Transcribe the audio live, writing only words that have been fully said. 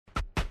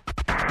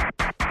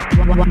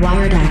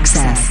Wired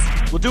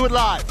access. We'll do it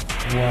live.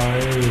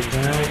 Wired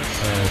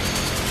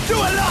access. Do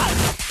it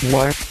live.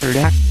 Wired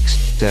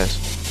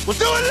access. We'll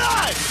do it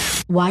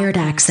live. Wired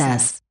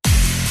access.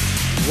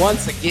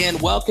 Once again,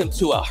 welcome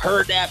to a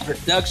Heard That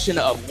production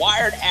of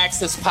Wired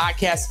Access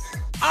Podcast.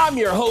 I'm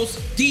your host,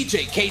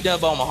 DJ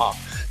K-Dub Omaha.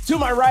 To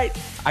my right,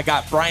 I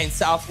got Brian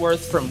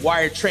Southworth from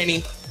Wired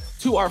Training.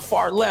 To our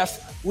far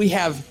left, we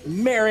have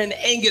Marin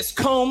Angus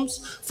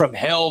Combs from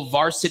Hell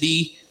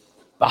Varsity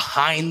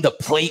Behind the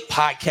Plate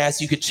podcast.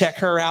 You could check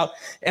her out.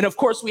 And of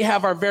course, we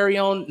have our very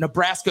own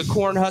Nebraska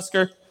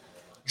Cornhusker,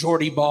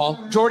 Jordy Bahl.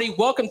 Jordy,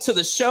 welcome to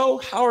the show.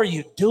 How are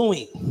you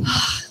doing?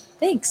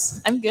 Thanks.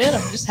 I'm good.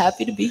 I'm just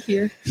happy to be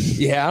here.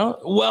 Yeah.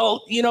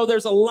 Well, you know,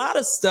 there's a lot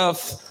of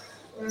stuff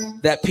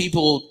that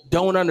people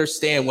don't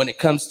understand when it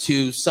comes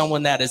to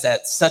someone that is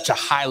at such a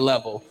high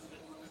level,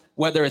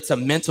 whether it's a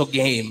mental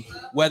game,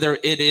 whether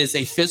it is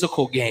a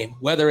physical game,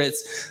 whether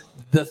it's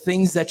the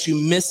things that you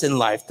miss in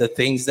life, the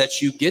things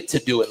that you get to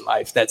do in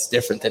life that's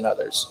different than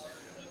others.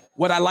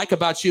 What I like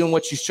about you and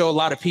what you show a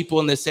lot of people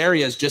in this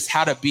area is just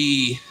how to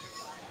be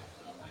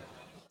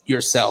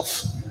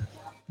yourself.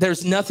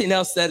 There's nothing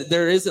else that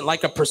there isn't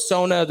like a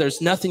persona. There's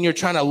nothing you're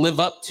trying to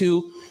live up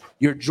to.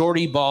 You're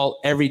Jordy Bahl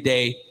every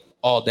day,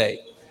 all day.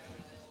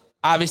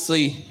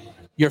 Obviously,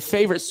 your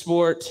favorite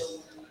sport,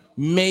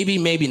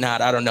 maybe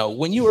not. I don't know.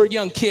 When you were a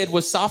young kid,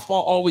 was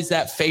softball always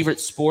that favorite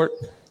sport?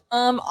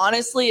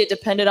 Honestly, it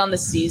depended on the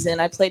season.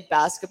 I played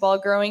basketball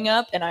growing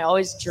up, and I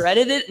always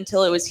dreaded it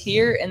until it was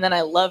here, and then I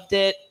loved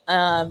it.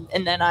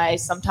 And then I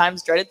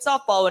sometimes dreaded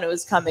softball when it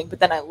was coming, but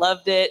then I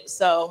loved it.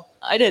 So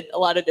I did a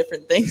lot of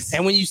different things.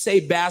 And when you say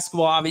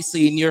basketball,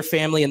 obviously in your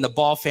family, in the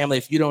Bahl family,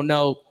 if you don't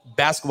know,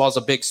 basketball is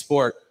a big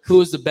sport. Who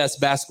is the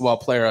best basketball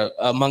player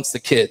amongst the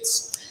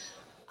kids?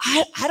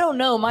 I don't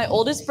know. My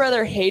oldest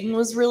brother, Hayden,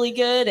 was really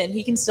good, and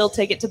he can still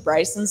take it to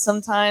Bryson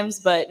sometimes.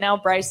 But now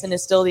Bryson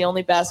is still the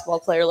only basketball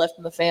player left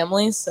in the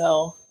family.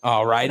 So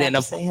all right. And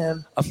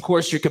of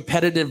course, your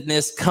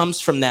competitiveness comes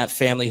from that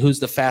family. Who's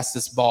the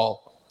fastest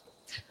ball?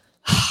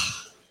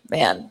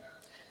 Man,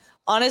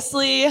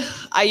 honestly,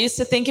 I used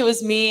to think it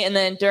was me. And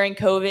then during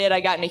COVID,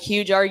 I got in a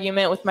huge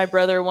argument with my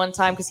brother one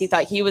time because he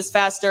thought he was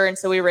faster. And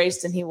so we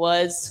raced and he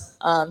was.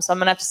 So I'm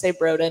going to have to say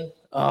Broden.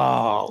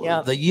 Oh,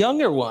 yeah. The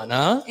younger one,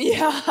 huh?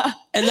 Yeah.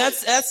 And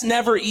that's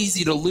never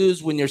easy to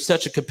lose when you're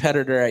such a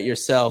competitor at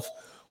yourself.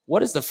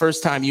 What is the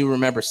first time you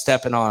remember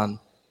stepping on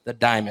the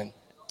diamond?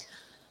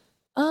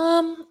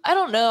 I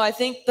don't know. I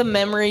think the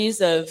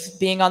memories of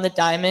being on the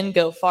diamond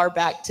go far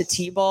back to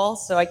T-ball,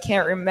 so I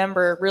can't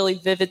remember really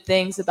vivid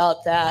things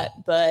about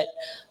that. But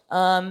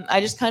I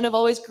just kind of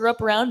always grew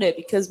up around it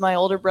because my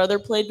older brother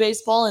played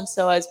baseball, and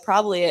so I was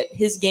probably at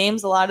his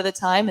games a lot of the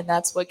time, and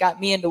that's what got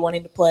me into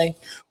wanting to play.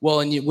 Well,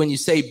 and when you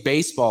say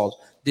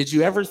baseball, did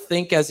you ever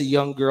think as a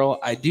young girl,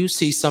 I do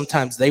see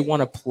sometimes they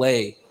want to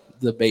play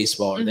the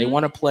baseball or they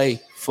want to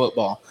play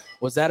football.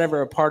 Was that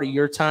ever a part of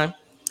your time?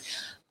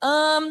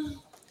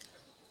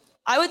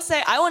 I would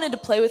say I wanted to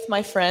play with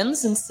my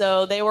friends, and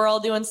so they were all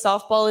doing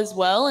softball as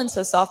well, and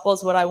so softball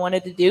is what I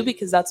wanted to do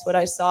because that's what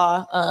I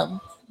saw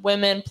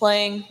women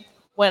playing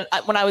when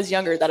I was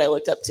younger that I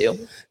looked up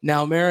to.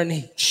 Now,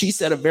 Marin, she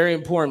said a very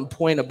important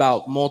point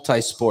about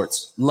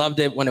multi-sports. Loved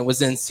it when it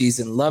was in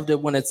season, loved it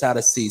when it's out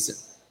of season.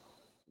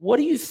 What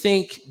do you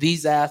think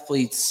these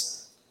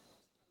athletes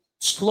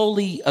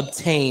slowly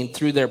obtain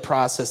through their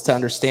process to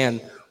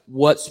understand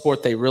what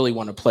sport they really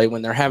want to play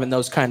when they're having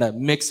those kind of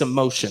mixed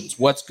emotions,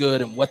 what's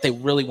good and what they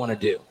really want to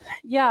do?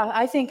 Yeah,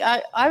 I think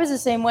I was the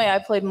same way. I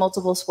played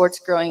multiple sports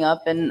growing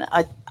up, and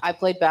I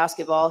played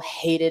basketball,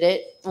 hated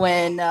it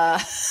when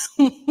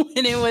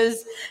when it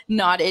was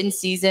not in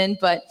season.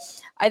 But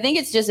I think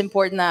it's just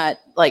important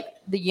that like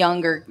the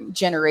younger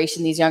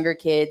generation, these younger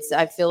kids,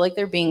 I feel like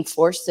they're being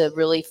forced to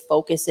really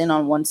focus in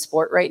on one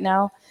sport right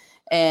now.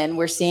 And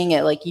we're seeing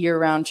it like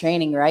year-round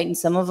training, right? And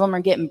some of them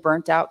are getting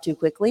burnt out too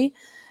quickly.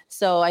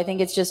 So I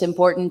think it's just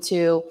important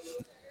to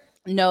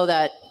know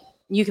that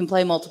you can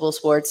play multiple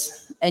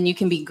sports and you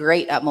can be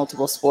great at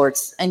multiple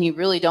sports, and you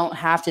really don't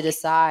have to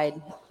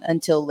decide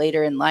until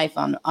later in life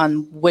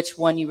on which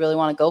one you really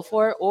want to go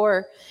for.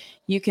 Or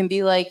you can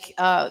be like,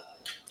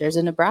 there's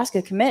a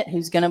Nebraska commit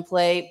who's going to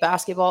play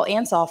basketball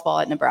and softball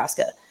at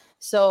Nebraska.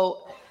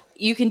 So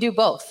you can do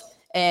both.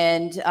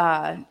 And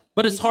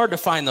but it's hard to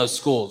find those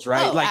schools,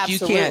 right? Oh, like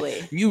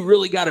absolutely. You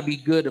really got to be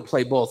good to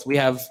play both. We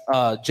have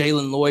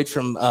Jalen Lloyd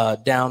from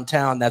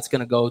downtown that's going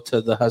to go to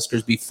the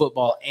Huskers, be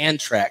football and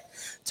track.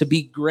 To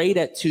be great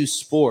at two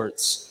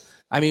sports.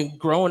 I mean,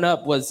 growing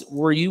up,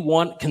 were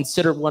you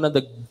considered one of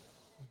the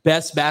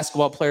best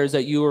basketball players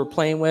that you were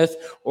playing with,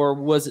 or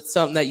was it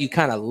something that you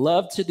kind of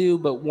loved to do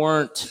but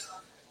weren't?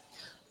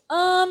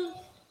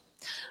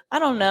 I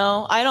don't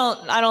know. I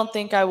don't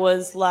think I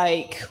was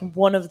like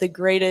one of the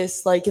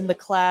greatest like in the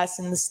class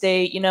in the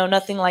state,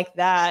 nothing like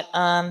that.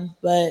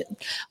 But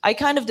I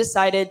kind of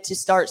decided to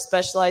start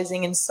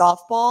specializing in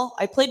softball.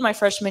 I played my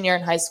freshman year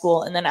in high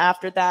school, and then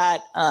after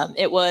that,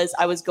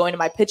 I was going to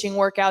my pitching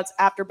workouts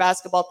after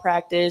basketball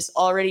practice,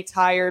 already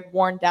tired,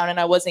 worn down, and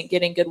I wasn't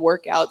getting good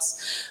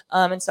workouts.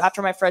 And so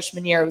after my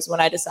freshman year was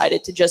when I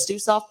decided to just do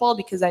softball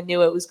because I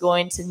knew it was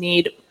going to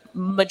need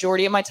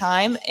majority of my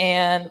time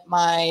and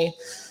my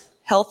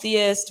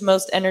healthiest,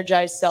 most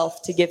energized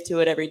self to give to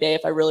it every day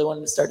if I really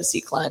wanted to start to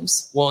see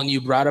climbs. Well, and you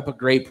brought up a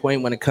great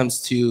point when it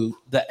comes to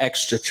the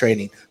extra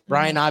training.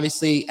 Brian,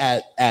 obviously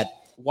at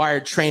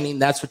Wired Training,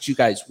 that's what you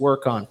guys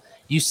work on.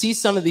 You see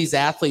some of these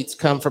athletes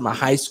come from a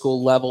high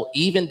school level,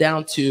 even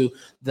down to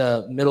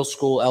the middle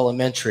school,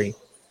 elementary.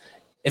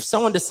 If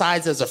someone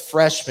decides as a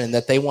freshman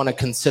that they want to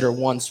consider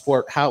one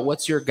sport,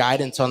 what's your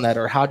guidance on that,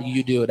 or how do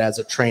you do it as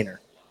a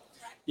trainer?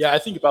 Yeah, I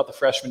think about the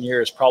freshman year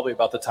is probably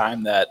about the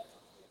time that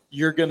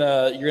you're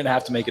gonna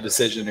have to make a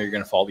decision or you're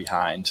gonna fall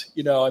behind.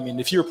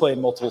 If you're playing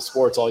multiple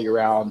sports all year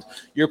round,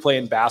 you're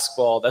playing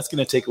basketball, that's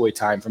gonna take away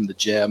time from the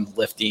gym,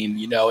 lifting,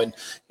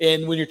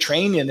 and when you're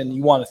training and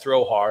you want to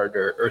throw hard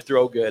or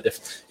throw good,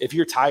 if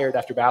you're tired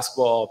after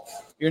basketball,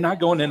 you're not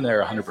going in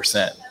there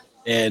 100%.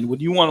 And when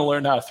you want to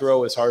learn how to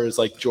throw as hard as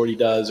like Jordy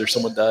does or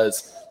someone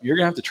does, you're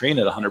gonna have to train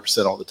at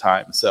 100% all the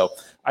time. So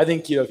I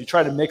think, if you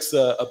try to mix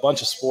a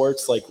bunch of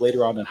sports like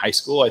later on in high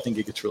school, I think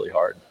it gets really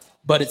hard.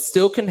 But it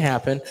still can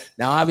happen.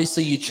 Now,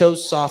 obviously, you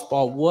chose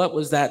softball. What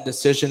was that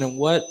decision, and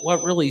what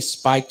really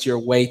spiked your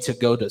way to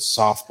go to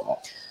softball?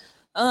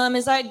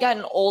 As I had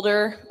gotten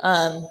older,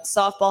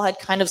 softball had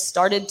kind of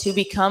started to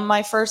become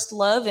my first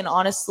love, and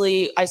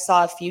honestly, I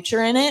saw a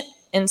future in it.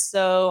 And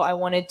so I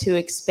wanted to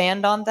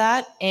expand on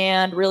that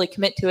and really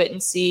commit to it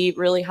and see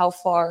really how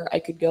far I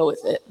could go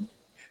with it.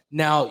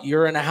 Now,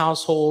 you're in a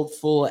household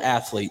full of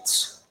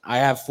athletes. I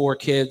have 4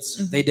 kids.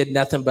 Mm-hmm. They did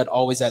nothing but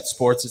always at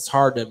sports. It's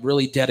hard to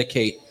really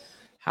dedicate.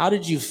 How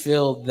did you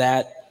feel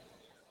that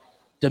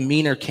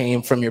demeanor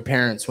came from your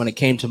parents when it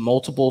came to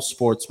multiple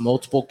sports,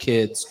 multiple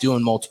kids,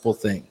 doing multiple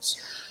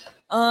things?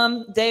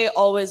 They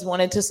always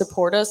wanted to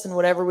support us in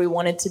whatever we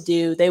wanted to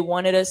do. They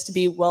wanted us to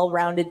be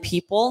well-rounded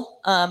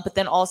people. But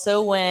then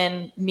also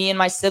when me and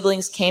my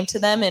siblings came to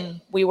them and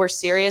we were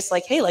serious,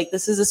 like, hey, like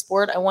this is a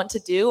sport I want to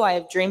do. I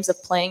have dreams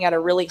of playing at a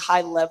really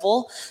high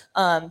level.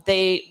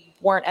 They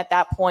weren't at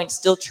that point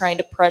still trying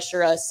to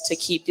pressure us to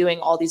keep doing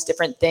all these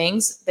different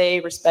things. They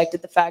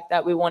respected the fact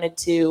that we wanted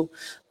to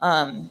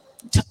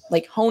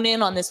hone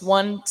in on this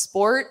one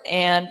sport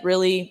and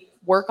really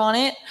work on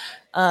it.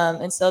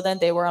 And so then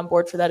they were on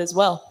board for that as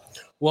well.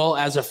 Well,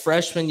 as a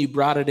freshman, you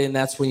brought it in.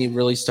 That's when you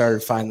really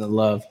started finding the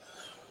love.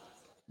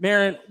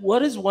 Maren,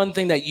 what is one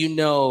thing that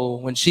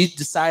when she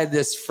decided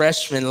this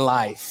freshman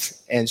life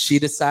and she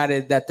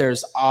decided that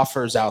there's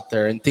offers out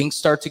there and things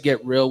start to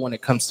get real when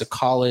it comes to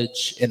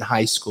college and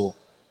high school?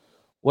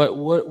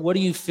 What do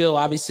you feel?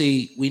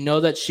 Obviously, we know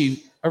that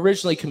she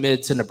originally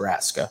committed to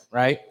Nebraska,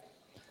 right?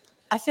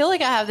 I feel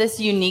like I have this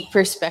unique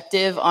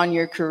perspective on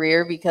your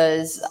career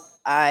because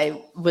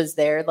I was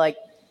there like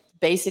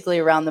basically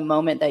around the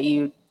moment that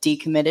you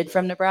decommitted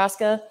from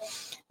Nebraska,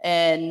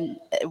 and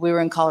we were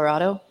in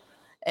Colorado,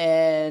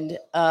 and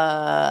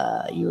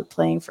you were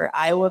playing for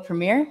Iowa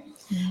Premier.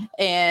 Mm-hmm.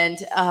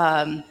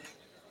 And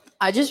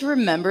I just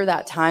remember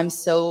that time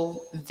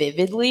so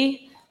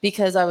vividly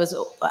because I was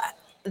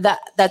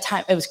that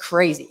time, it was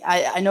crazy.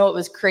 I know it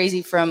was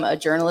crazy from a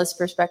journalist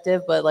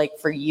perspective, but like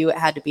for you, it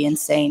had to be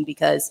insane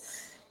because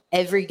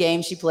every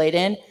game she played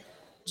in,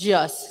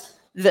 just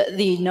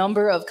the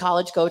number of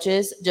college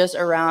coaches just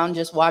around,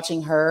 just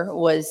watching her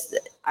was,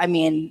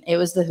 it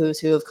was the who's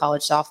who of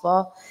college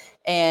softball.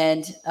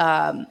 And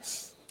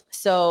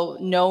so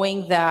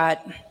knowing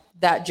that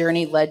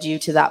journey led you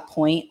to that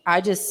point, I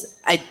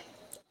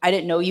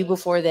didn't know you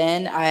before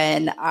then.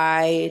 And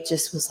I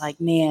just was like,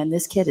 man,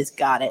 this kid has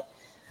got it.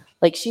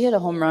 Like she hit a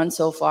home run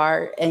so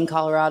far in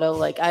Colorado.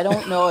 Like, I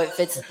don't know if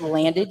it's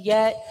landed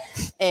yet.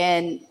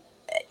 And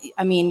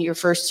your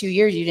first 2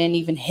 years, you didn't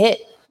even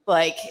hit.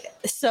 Like,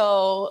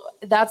 so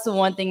that's the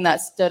one thing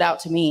that stood out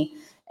to me.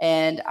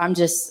 And I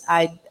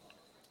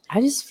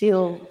just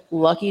feel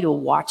lucky to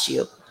watch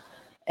you.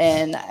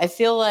 And I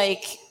feel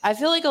like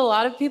a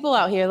lot of people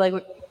out here, like,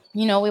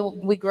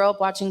 we grow up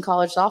watching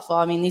college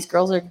softball. these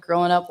girls are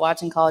growing up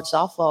watching college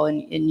softball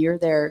and you're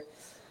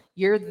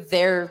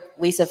their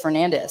Lisa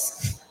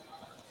Fernandez.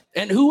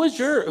 And who was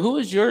your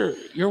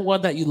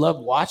one that you loved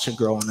watching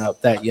growing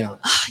up that young?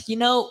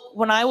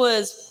 When I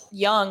was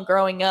young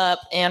growing up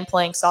and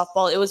playing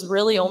softball, it was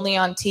really only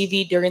on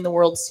TV during the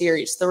World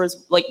Series. There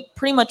was like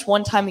pretty much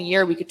one time a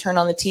year we could turn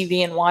on the TV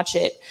and watch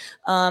it.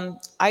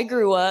 I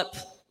grew up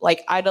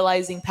like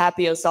idolizing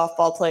Papio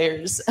softball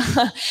players.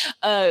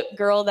 A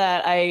girl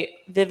that I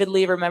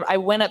vividly remember, I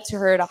went up to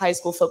her at a high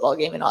school football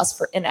game and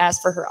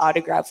asked for her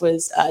autograph,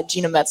 was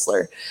Gina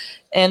Metzler.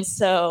 And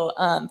so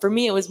for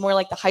me, it was more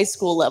like the high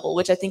school level,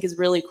 which I think is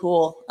really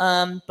cool.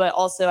 But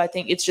also I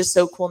think it's just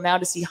so cool now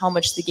to see how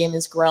much the game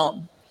has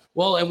grown.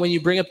 Well, and when you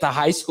bring up the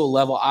high school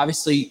level,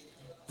 obviously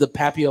the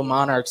Papio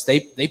Monarchs,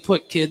 they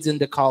put kids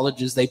into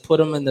colleges. They put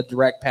them in the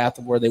direct path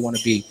of where they want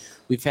to be.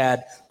 We've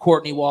had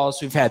Courtney Wallace.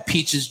 We've had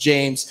Peaches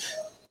James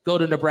go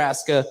to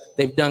Nebraska.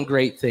 They've done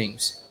great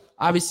things.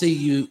 Obviously,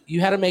 you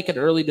had to make an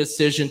early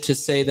decision to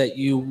say that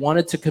you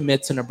wanted to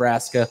commit to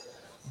Nebraska,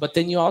 but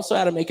then you also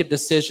had to make a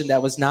decision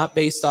that was not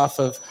based off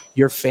of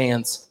your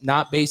fans,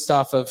 not based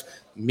off of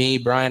me,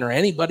 Brian, or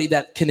anybody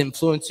that can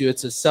influence you.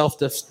 It's a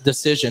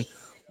self-decision.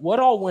 What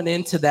all went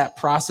into that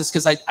process?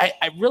 Because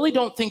I really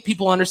don't think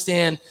people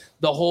understand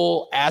the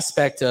whole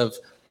aspect of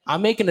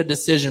I'm making a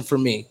decision for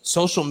me.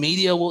 Social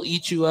media will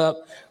eat you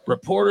up.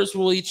 Reporters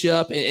will eat you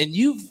up. And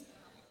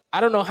I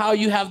don't know how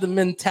you have the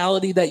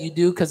mentality that you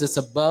do because it's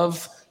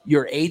above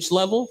your age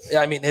level.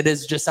 I mean, it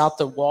is just out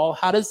the wall.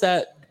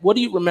 What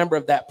do you remember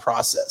of that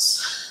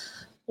process?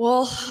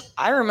 Well,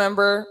 I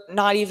remember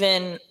not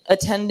even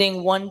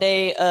attending one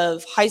day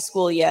of high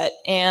school yet,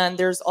 and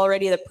there's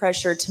already the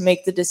pressure to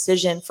make the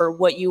decision for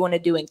what you want to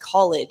do in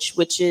college,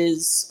 which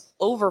is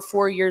over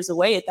 4 years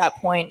away at that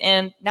point.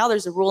 And now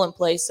there's a rule in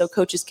place, so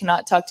coaches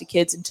cannot talk to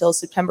kids until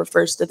September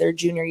 1st of their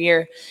junior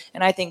year.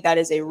 And I think that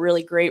is a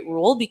really great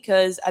rule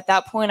because at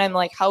that point, I'm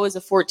like, how is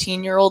a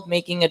 14-year-old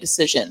making a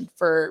decision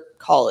for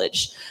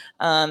college?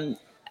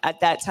 At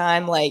that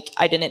time,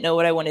 I didn't know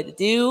what I wanted to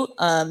do.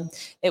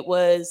 It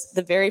was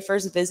the very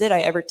first visit I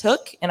ever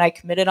took, and I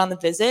committed on the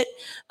visit.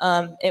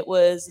 It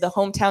was the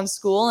hometown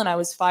school, and I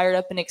was fired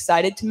up and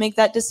excited to make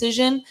that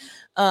decision.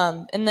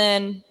 And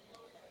then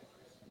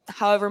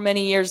however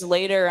many years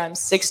later, I'm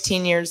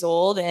 16 years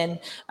old, and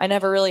I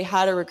never really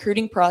had a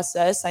recruiting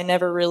process. I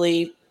never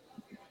really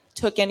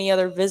took any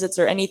other visits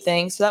or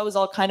anything. So that was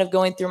all kind of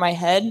going through my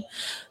head.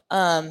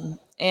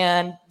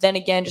 And then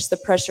again, just the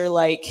pressure,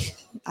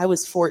 I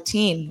was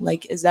 14.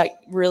 Is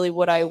that really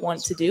what I want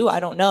to do? I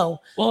don't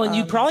know. Well, and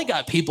you probably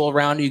got people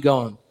around you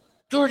going,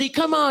 Jordy,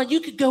 come on, you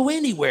could go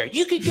anywhere.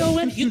 You could go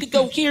you could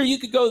go here, you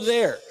could go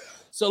there.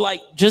 So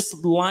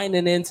just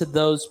lining into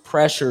those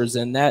pressures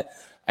and that,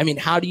 I mean,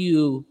 how do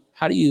you,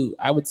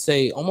 I would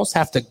say, almost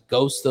have to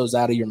ghost those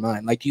out of your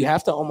mind? You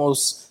have to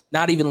almost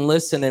not even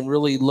listen and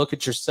really look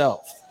at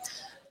yourself.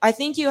 I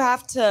think you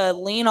have to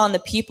lean on the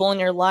people in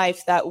your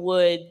life that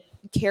would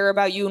care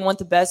about you and want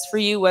the best for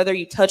you, whether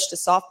you touched a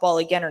softball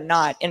again or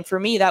not. And for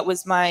me, that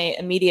was my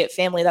immediate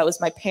family. That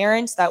was my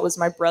parents. That was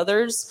my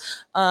brothers.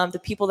 The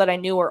people that I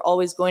knew were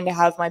always going to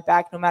have my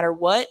back no matter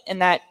what.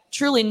 And that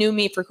truly knew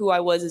me for who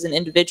I was as an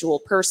individual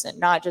person,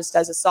 not just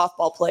as a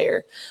softball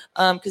player,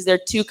 because they're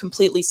two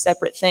completely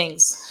separate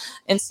things.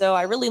 And so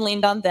I really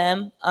leaned on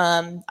them.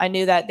 I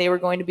knew that they were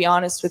going to be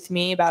honest with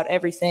me about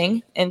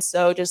everything. And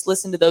so just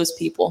listen to those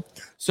people.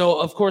 So,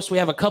 of course, we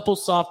have a couple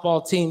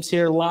softball teams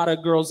here, a lot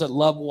of girls that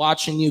love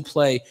watching you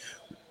play.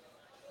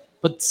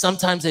 But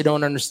sometimes they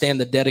don't understand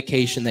the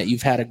dedication that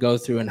you've had to go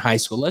through in high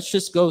school. Let's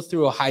just go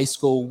through a high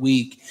school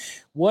week.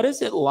 What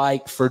is it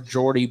like for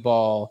Jordy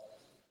Bahl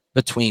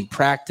between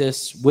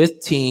practice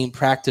with team,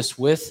 practice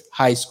with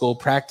high school,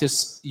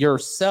 practice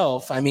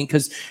yourself? I mean,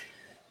 because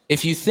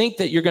if you think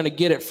that you're going to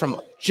get it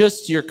from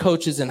just your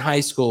coaches in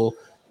high school,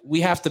 we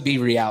have to be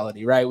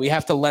reality, right? We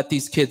have to let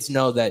these kids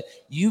know that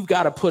you've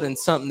got to put in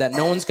something that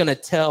no one's going to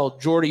tell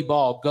Jordy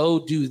Bahl,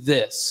 go do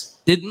this.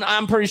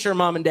 I'm pretty sure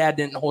mom and dad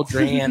didn't hold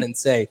your hand and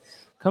say,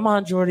 come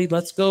on, Jordy,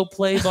 let's go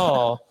play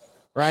ball,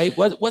 right?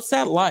 What's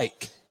that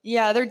like?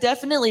 Yeah, there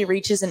definitely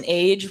reaches an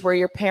age where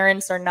your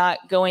parents are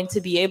not going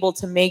to be able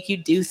to make you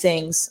do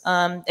things.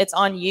 It's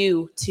on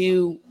you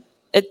to,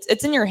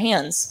 it's in your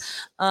hands.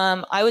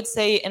 I would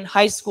say in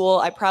high school,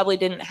 I probably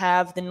didn't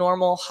have the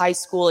normal high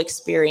school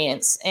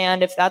experience.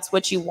 And if that's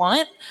what you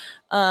want,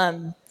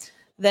 then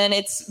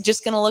it's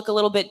just going to look a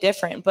little bit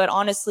different. But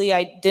honestly,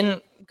 I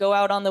didn't go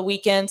out on the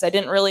weekends. I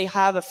didn't really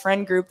have a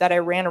friend group that I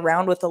ran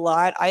around with a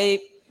lot. I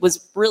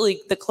was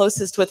really the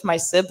closest with my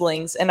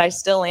siblings, and I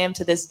still am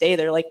to this day.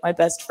 They're like my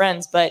best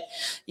friends. But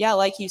yeah,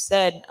 like you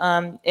said,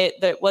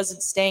 it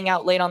wasn't staying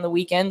out late on the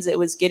weekends. It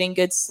was getting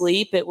good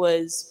sleep. It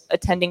was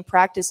attending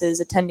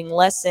practices, attending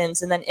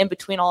lessons, and then in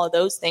between all of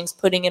those things,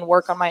 putting in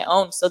work on my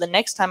own. So the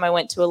next time I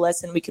went to a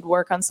lesson, we could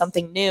work on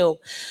something new.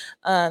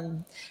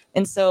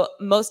 And so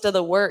most of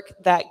the work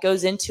that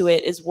goes into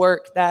it is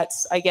work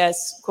that's, I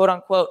guess, quote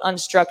unquote,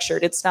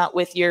 unstructured. It's not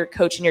with your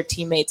coach and your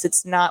teammates.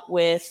 It's not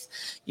with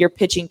your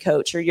pitching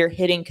coach or your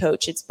hitting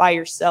coach. It's by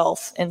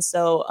yourself. And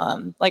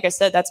so, like I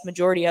said, that's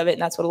majority of it.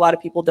 And that's what a lot of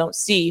people don't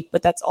see,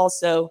 but that's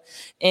also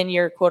in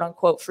your quote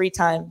unquote free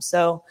time.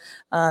 So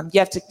you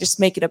have to just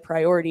make it a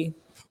priority.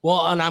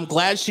 Well, and I'm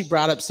glad she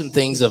brought up some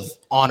things of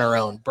on her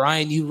own.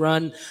 Brian, you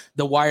run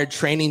the Wired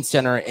Training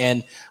Center,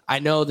 and I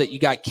know that you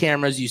got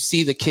cameras, you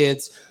see the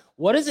kids.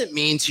 What does it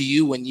mean to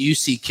you when you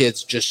see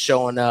kids just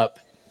showing up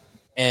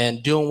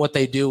and doing what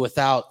they do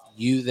without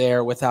you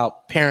there,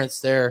 without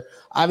parents there?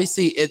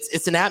 Obviously,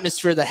 it's an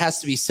atmosphere that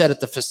has to be set at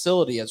the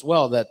facility as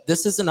well, that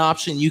this is an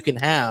option you can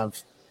have,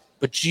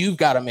 but you've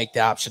got to make the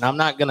option. I'm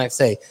not going to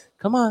say,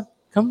 come on,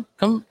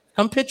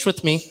 come pitch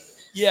with me.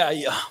 Yeah,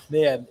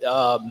 man.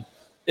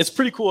 It's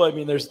pretty cool. I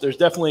mean, there's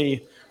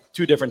definitely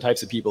two different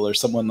types of people. There's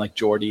someone like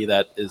Jordy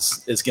that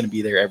is going to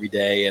be there every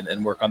day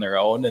and work on their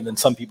own. And then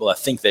some people that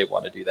think they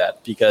want to do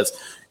that, because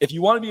if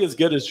you want to be as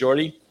good as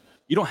Jordy,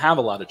 you don't have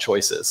a lot of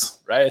choices,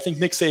 right? I think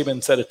Nick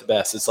Saban said it the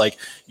best. It's like,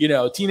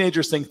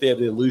 teenagers think they have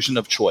the illusion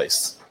of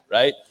choice,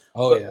 right?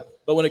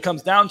 But when it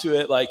comes down to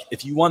it, like,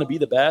 if you want to be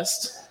the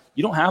best,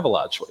 you don't have a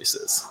lot of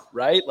choices,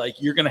 right?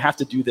 Like, you're going to have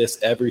to do this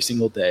every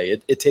single day.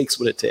 It takes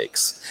what it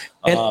takes.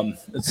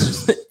 It's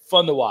just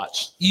fun to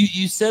watch.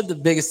 You said the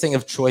biggest thing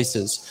of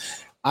choices.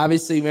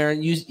 Obviously,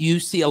 Maren, you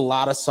see a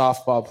lot of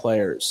softball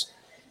players.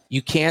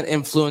 You can't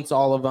influence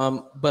all of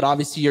them, but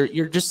obviously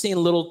you're just seeing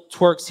little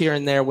twerks here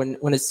and there.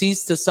 When it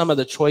sees to some of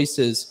the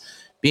choices,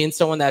 being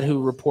someone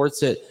who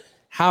reports it,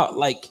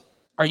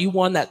 are you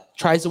one that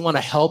tries to want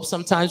to help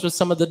sometimes with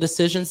some of the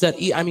decisions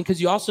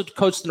because you also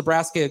coached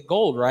Nebraska at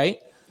Gold, right?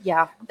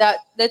 Yeah,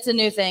 that's a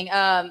new thing.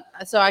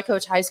 So I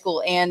coach high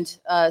school and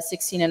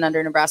 16 and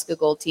under Nebraska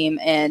Gold team,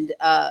 and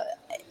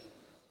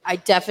I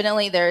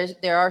definitely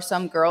there are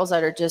some girls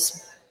that are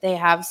just, they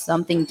have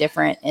something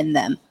different in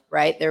them,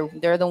 right?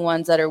 They're the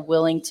ones that are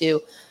willing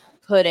to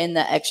put in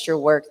the extra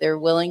work. They're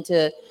willing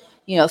to,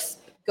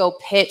 go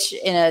pitch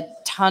in a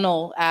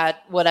tunnel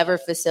at whatever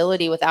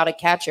facility without a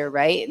catcher,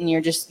 right? And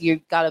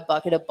you've got a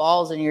bucket of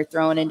balls and you're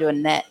throwing into a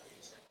net.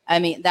 I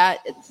mean, I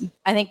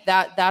think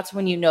that's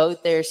when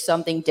there's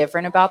something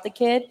different about the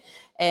kid,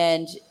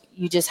 and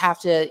you just have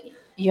to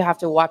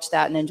watch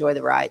that and enjoy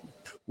the ride.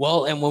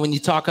 Well, and when you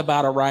talk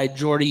about a ride,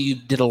 Jordy, you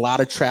did a lot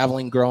of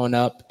traveling growing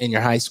up in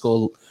your high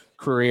school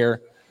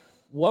career.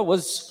 What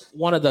was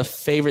one of the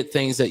favorite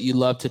things that you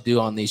love to do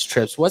on these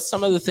trips? What's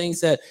some of the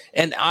things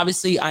and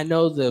obviously I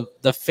know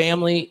the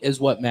family is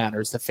what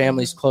matters. The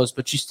family's close,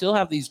 but you still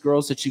have these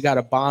girls that you got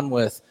to bond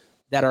with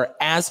that are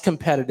as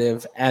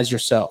competitive as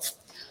yourself.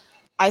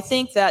 I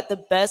think that the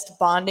best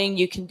bonding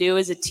you can do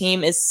as a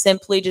team is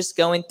simply just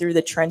going through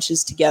the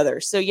trenches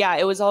together. So yeah,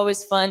 it was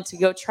always fun to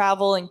go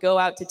travel and go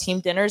out to team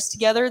dinners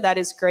together. That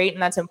is great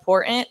and that's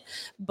important.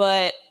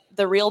 But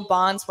the real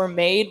bonds were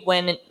made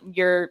when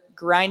you're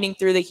grinding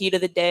through the heat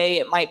of the day.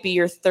 It might be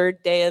your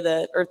third game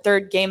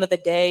of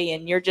the day,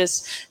 and you're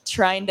just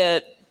trying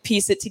to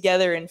piece it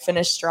together and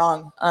finish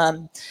strong.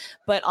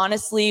 But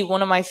honestly,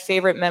 one of my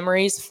favorite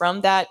memories from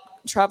that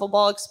travel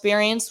ball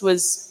experience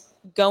was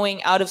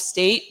going out of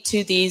state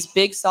to these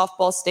big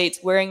softball states,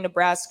 wearing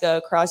Nebraska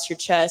across your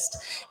chest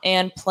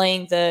and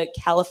playing the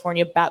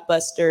California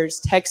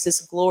Batbusters, Texas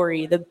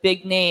Glory, the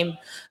big name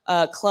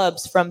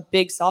clubs from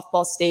big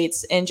softball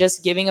states, and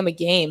just giving them a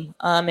game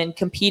and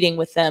competing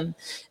with them.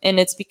 And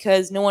it's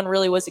because no one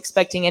really was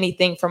expecting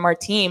anything from our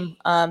team,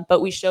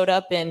 but we showed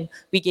up and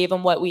we gave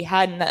them what we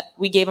had, and that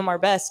we gave them our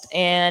best.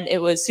 And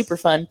it was super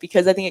fun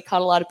because I think it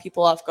caught a lot of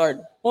people off guard.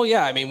 Well,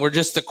 yeah, I mean, we're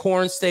just a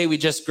corn state. We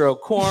just grow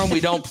corn. We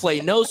don't play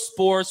no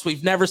sports.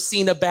 We've never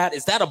seen a bat.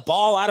 Is that a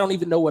ball? I don't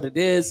even know what it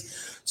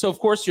is. So, of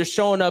course, you're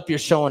showing up. You're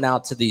showing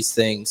out to these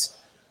things.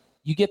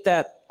 You get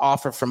that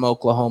offer from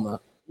Oklahoma.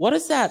 What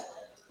is that?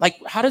 Like,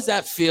 how does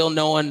that feel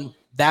knowing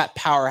that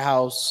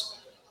powerhouse?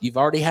 You've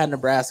already had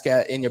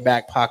Nebraska in your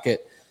back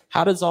pocket.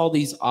 How does all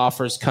these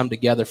offers come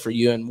together for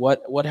you, and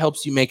what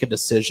helps you make a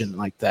decision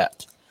like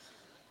that?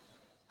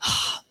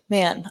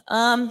 Man,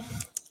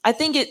 I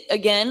think it,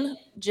 again,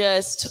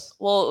 a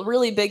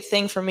really big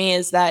thing for me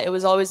is that it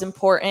was always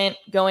important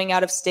going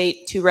out of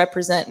state to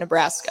represent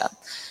Nebraska.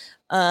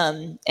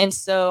 And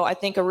so I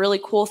think a really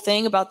cool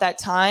thing about that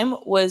time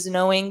was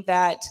knowing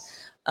that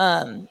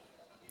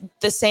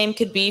the same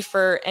could be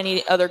for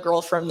any other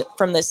girl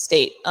from this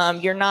state.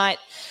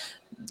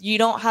 You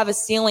don't have a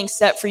ceiling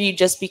set for you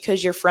just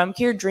because you're from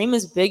here. Dream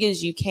as big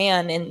as you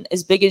can and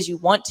as big as you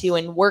want to,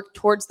 and work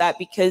towards that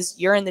because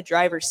you're in the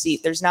driver's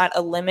seat. There's not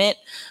a limit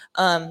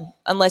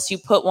unless you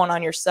put one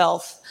on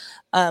yourself.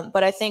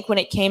 But I think when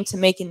it came to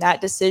making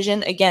that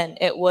decision, again,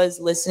 it was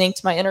listening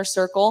to my inner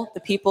circle, the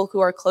people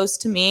who are close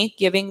to me,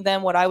 giving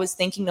them what I was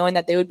thinking, knowing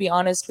that they would be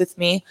honest with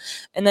me,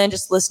 and then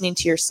just listening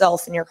to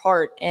yourself and your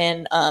heart,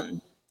 and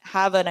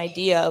have an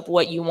idea of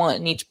what you want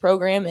in each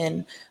program,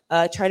 and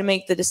try to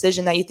make the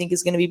decision that you think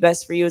is going to be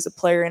best for you as a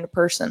player and a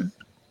person.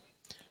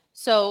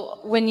 So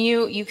when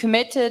you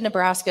commit to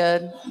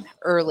Nebraska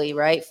early,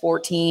 right,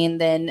 14,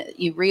 then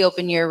you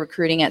reopen your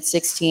recruiting at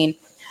 16.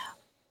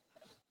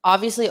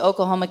 Obviously,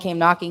 Oklahoma came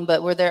knocking,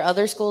 but were there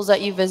other schools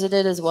that you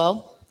visited as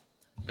well?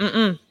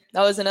 That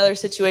was another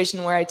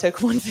situation where I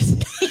took one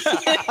visit.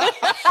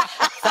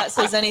 If that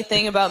says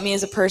anything about me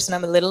as a person,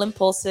 I'm a little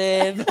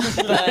impulsive,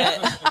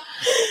 but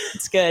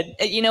it's good.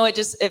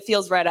 It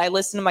feels right. I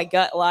listen to my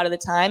gut a lot of the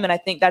time, and I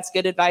think that's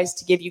good advice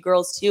to give you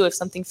girls too. If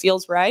something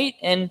feels right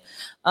and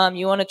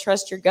you want to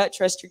trust your gut,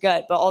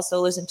 but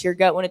also listen to your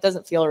gut when it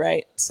doesn't feel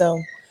right.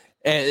 So.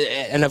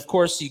 And of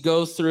course, you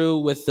go through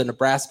with the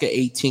Nebraska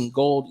 18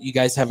 Gold. You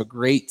guys have a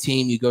great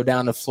team. You go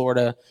down to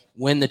Florida,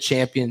 win the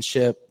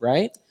championship,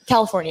 right?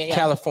 California, yeah.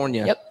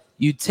 California. Yep.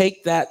 You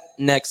take that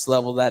next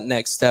level, that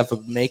next step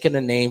of making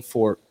a name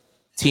for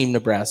Team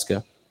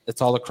Nebraska.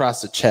 That's all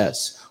across the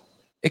chest.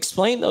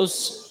 Explain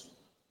those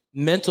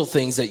mental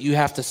things that you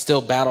have to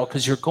still battle,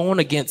 because you're going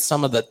against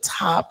some of the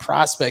top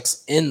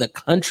prospects in the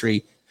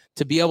country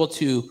to be able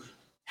to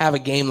have a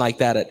game like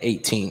that at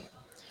 18?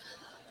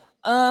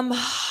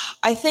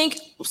 I think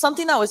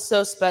something that was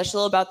so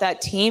special about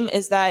that team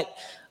is that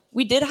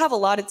we did have a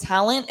lot of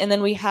talent, and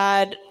then we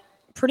had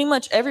pretty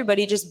much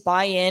everybody just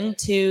buy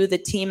into the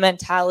team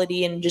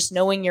mentality and just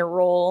knowing your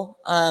role.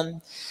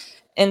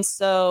 And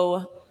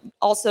so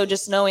also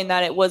just knowing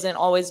that it wasn't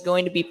always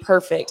going to be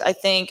perfect. I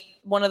think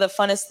one of the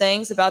funnest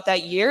things about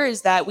that year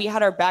is that we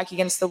had our back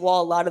against the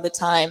wall a lot of the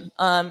time.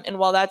 And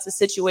while that's a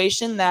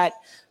situation that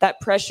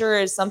pressure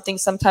is something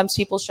sometimes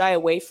people shy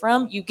away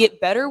from, you get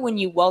better when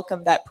you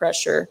welcome that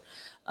pressure.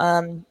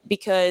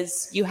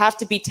 Because you have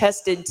to be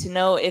tested to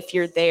know if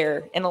you're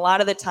there. And a lot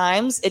of the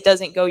times it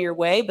doesn't go your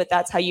way, but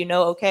that's how you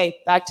know, okay,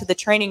 back to the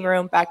training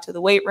room, back to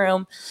the weight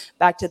room,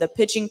 back to the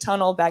pitching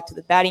tunnel, back to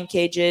the batting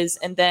cages,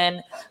 and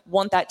then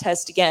want that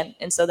test again.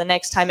 And so the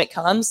next time it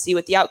comes, see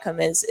what the outcome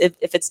is.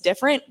 If it's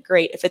different,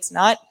 great. If it's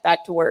not,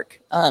 back to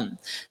work.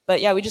 But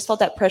yeah, we just felt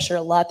that pressure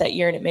a lot that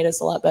year, and it made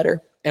us a lot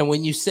better. And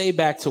when you say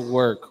back to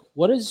work,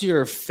 what is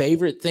your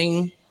favorite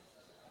thing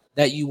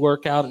that you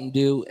work out and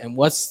do, and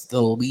what's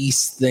the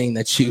least thing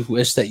that you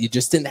wish that you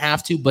just didn't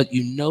have to, but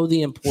you know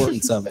the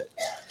importance of it?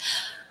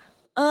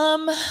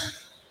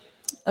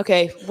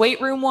 Okay,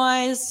 weight room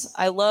wise,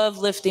 I love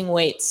lifting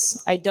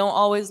weights. I don't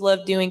always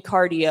love doing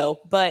cardio,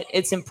 but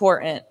it's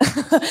important,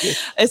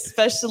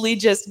 especially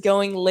just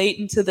going late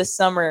into the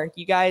summer.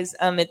 You guys,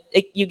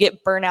 you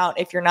get burnout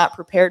if you're not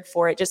prepared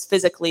for it, just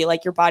physically,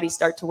 like your body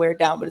start to wear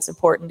down, but it's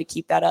important to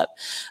keep that up.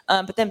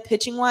 But then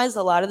pitching wise,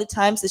 a lot of the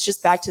times it's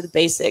just back to the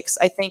basics.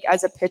 I think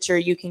as a pitcher,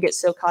 you can get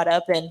so caught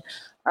up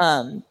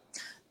in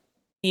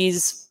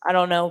these, I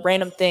don't know,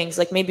 random things,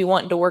 like maybe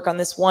wanting to work on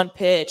this one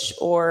pitch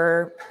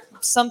or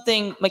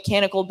something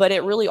mechanical, but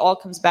it really all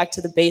comes back to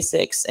the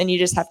basics, and you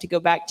just have to go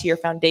back to your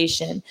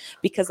foundation,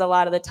 because a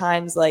lot of the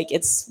times, like,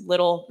 it's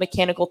little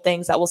mechanical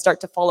things that will start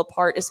to fall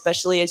apart,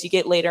 especially as you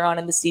get later on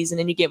in the season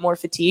and you get more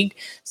fatigued.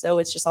 So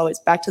it's just always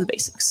back to the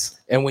basics.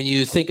 And when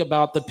you think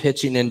about the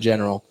pitching in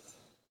general,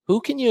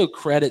 who can you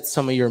accredit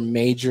some of your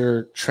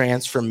major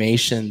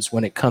transformations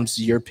when it comes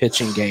to your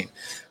pitching game?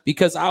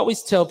 Because I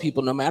always tell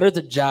people, no matter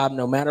the job,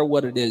 no matter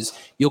what it is,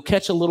 you'll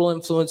catch a little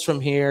influence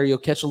from here, you'll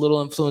catch a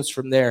little influence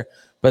from there.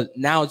 But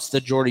now it's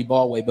the Jordy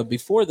Bahl way. But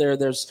before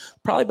there's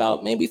probably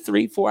about maybe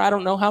 3, 4, I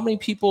don't know how many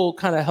people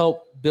kind of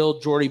help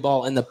build Jordy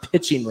Bahl in the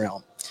pitching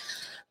realm.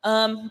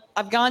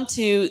 I've gone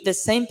to the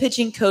same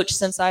pitching coach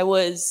since I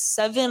was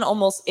 7,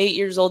 almost 8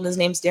 years old, and his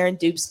name's Darren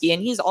Dubsky,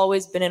 and he's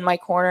always been in my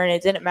corner, and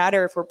it didn't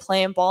matter if we're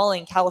playing ball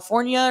in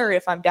California or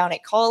if I'm down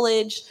at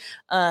college.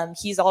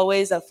 He's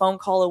always a phone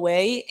call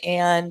away,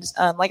 and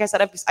like I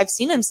said, I've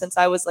seen him since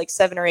I was like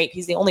 7 or 8.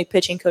 He's the only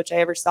pitching coach I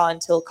ever saw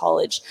until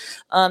college.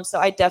 So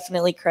I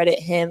definitely credit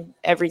him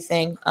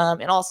everything.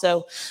 And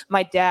also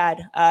my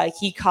dad,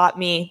 he caught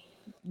me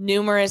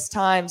numerous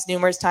times.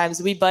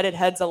 We butted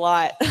heads a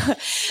lot.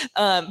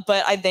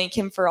 But I thank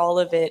him for all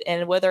of it.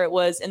 And whether it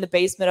was in the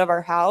basement of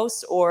our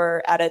house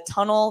or at a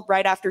tunnel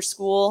right after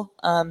school,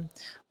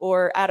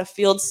 or at a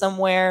field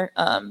somewhere,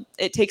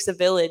 it takes a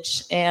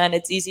village, and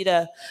it's easy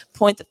to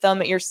point the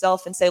thumb at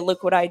yourself and say,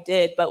 look what I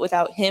did. But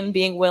without him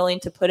being willing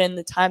to put in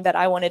the time that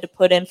I wanted to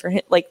put in for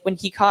him, like when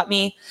he caught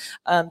me,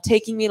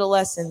 taking me to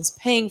lessons,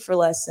 paying for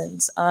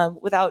lessons,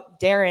 without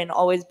Darren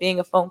always being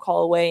a phone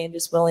call away and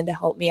just willing to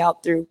help me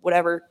out through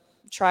whatever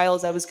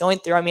trials I was going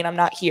through. I mean, I'm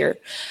not here.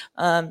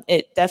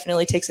 It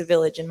definitely takes a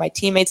village, and my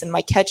teammates and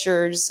my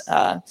catchers,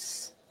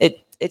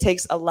 it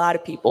takes a lot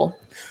of people.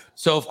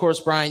 So, of course,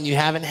 Brian, you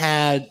haven't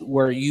had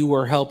where you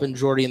were helping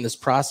Jordy in this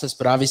process,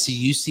 but obviously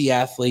you see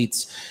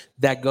athletes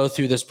that go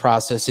through this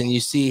process, and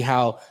you see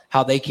how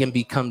they can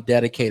become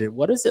dedicated.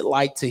 What is it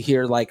like to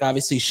hear, like,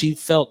 obviously she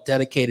felt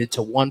dedicated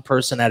to one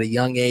person at a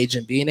young age,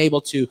 and being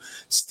able to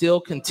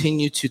still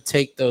continue to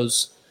take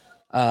those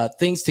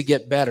things to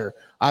get better?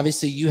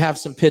 Obviously, you have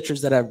some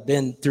pitchers that have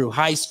been through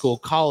high school,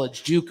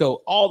 college,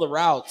 JUCO, all the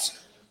routes,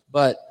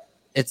 but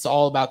it's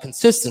all about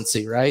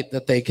consistency, right?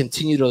 That they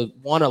continue to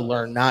want to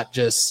learn, not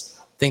just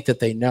think that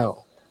they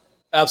know.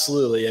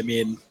 Absolutely. I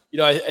mean,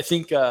 I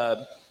think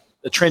the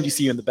trend you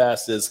see in the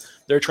best is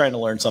they're trying to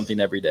learn something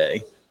every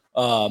day.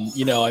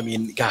 I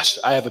mean, gosh,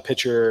 I have a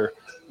pitcher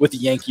with the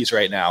Yankees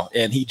right now,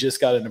 and he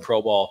just got into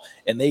pro ball,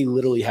 and they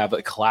literally have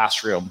a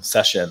classroom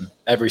session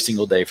every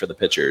single day for the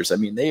pitchers. I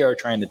mean, they are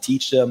trying to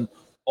teach them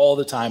all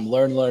the time,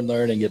 learn,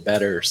 and get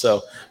better.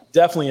 So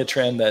definitely a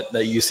trend that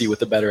you see with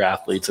the better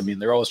athletes. I mean,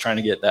 they're always trying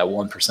to get that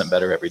 1%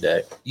 better every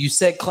day. You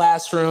said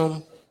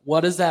classroom.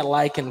 What is that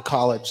like in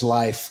college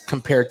life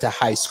compared to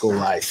high school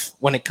life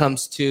when it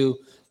comes to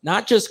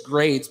not just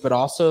grades, but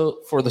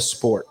also for the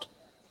sport?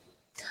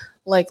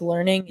 Like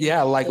learning?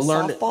 Yeah, like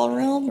learning. Softball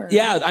realm? Or?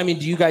 Yeah, I mean,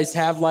 do you guys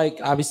have, like,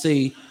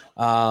 obviously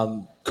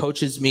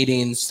coaches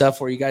meetings, stuff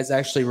where you guys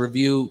actually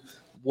review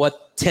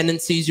what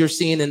tendencies you're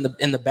seeing in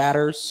the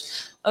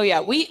batters? Oh,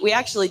 yeah, we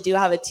actually do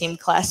have a team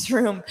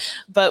classroom,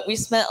 but we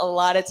spent a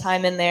lot of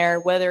time in there,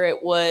 whether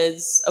it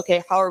was,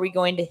 okay, how are we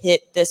going to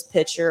hit this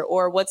pitcher,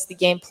 or what's the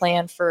game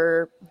plan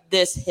for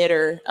this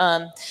hitter?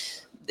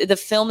 the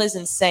film is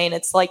insane.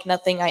 It's like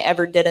nothing I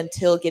ever did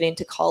until getting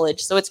to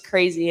college. So it's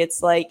crazy.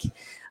 It's like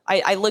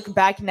I look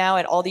back now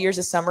at all the years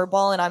of summer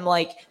ball and I'm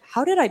like,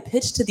 how did I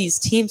pitch to these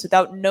teams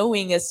without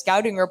knowing a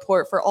scouting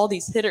report for all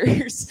these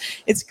hitters?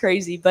 It's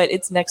crazy, but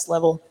it's next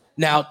level.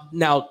 Now,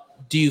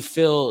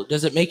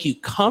 does it make you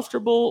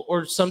comfortable,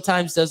 or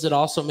sometimes does it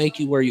also make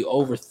you where you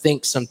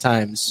overthink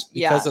sometimes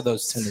because of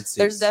those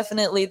tendencies?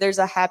 There's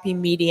a happy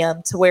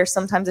medium to where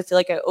sometimes I feel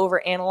like I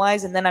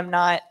overanalyze and then I'm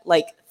not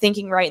like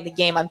thinking right in the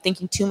game. I'm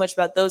thinking too much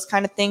about those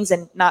kind of things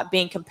and not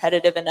being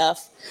competitive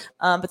enough.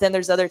 But then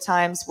there's other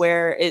times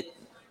where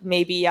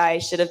maybe I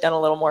should have done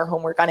a little more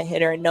homework on a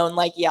hitter and known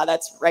like, yeah,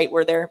 that's right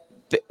where their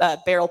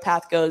barrel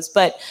path goes.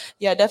 But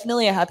yeah,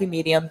 definitely a happy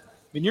medium.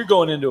 I mean, you're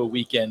going into a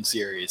weekend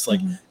series.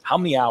 Like, how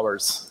many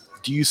hours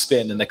do you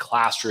spend in the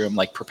classroom,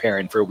 like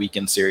preparing for a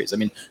weekend series? I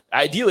mean,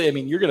 ideally,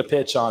 you're going to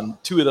pitch on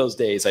 2 of those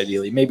days,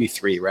 ideally, maybe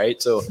 3,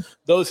 right? So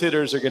those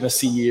hitters are going to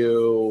see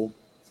you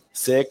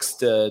 6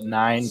 to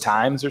 9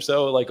 times or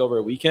so, like over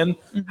a weekend.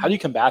 How do you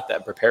combat that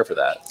and prepare for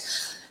that?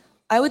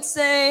 I would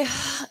say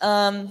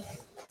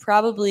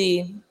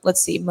probably,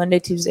 let's see, Monday,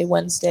 Tuesday,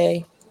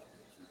 Wednesday,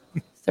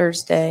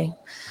 Thursday.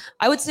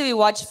 I would say we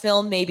watch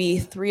film maybe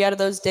 3 out of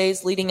those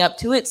days leading up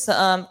to it. So,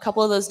 a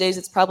couple of those days,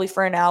 it's probably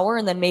for an hour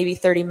and then maybe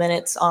 30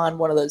 minutes on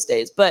one of those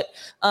days. But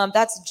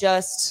that's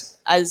just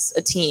as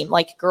a team.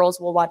 Like girls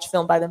will watch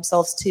film by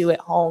themselves too at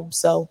home.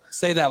 So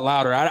say that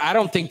louder. I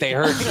don't think they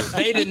heard you.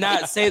 They did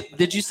not say.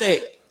 Did you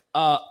say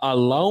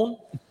alone?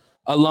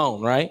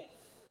 Alone, right?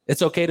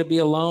 It's okay to be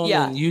alone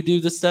and you do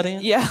the studying?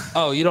 Yeah.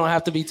 Oh, you don't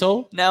have to be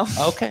told? No.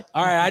 Okay.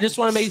 All right. I just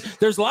want to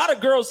there's a lot of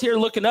girls here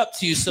looking up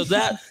to you. So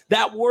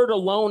that word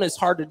alone is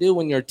hard to do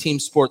when you're a team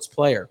sports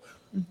player.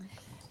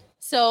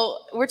 So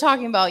we're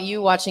talking about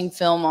you watching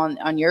film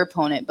on your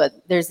opponent, but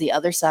there's the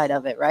other side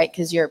of it, right?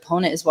 Because your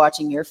opponent is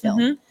watching your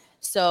film.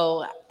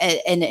 So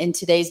and in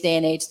today's day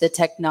and age, the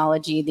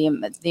technology,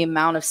 the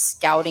amount of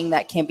scouting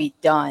that can be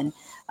done,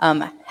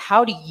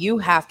 how do you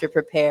have to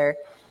prepare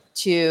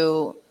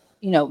to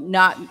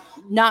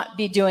not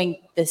be doing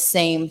the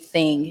same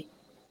thing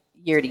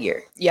year to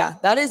year? Yeah,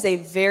 that is a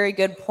very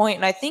good point.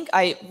 And I think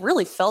I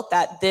really felt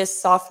that this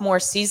sophomore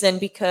season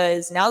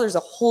because now there's a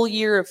whole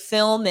year of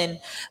film and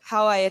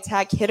how I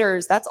attack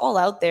hitters. That's all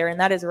out there. And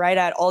that is right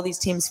at all these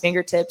teams'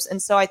 fingertips.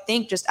 And so I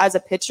think just as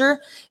a pitcher,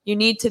 you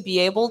need to be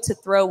able to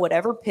throw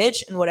whatever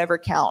pitch and whatever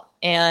count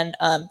and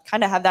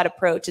kind of have that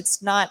approach.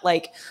 It's not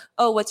like,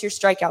 oh, what's your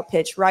strikeout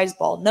pitch? Rise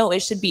ball. No,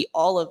 it should be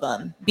all of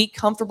them. Be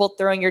comfortable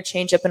throwing your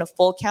changeup in a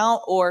full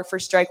count or for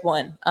strike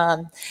one.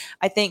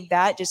 I think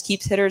that just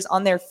keeps hitters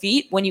on their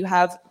feet when you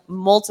have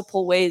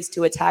multiple ways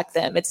to attack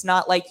them. It's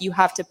not like you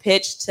have to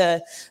pitch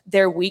to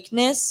their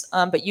weakness,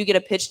 but you get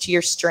a pitch to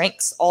your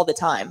strengths all the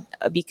time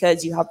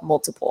because you have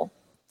multiple.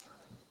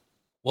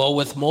 Well,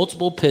 with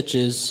multiple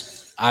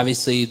pitches,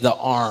 obviously the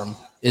arm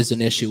is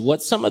an issue.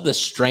 What's some of the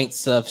strength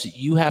stuff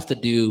you have to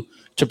do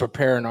to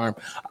prepare an arm?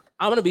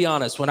 I'm going to be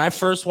honest. When I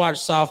first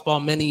watched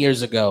softball many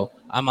years ago,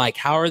 I'm like,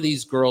 how are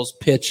these girls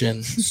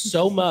pitching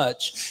so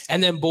much?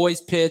 And then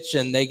boys pitch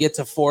and they get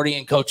to 40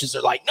 and coaches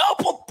are like, no,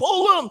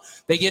 pull them.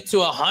 They get to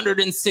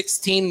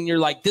 116 and you're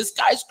like, this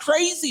guy's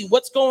crazy.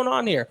 What's going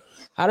on here?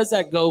 How does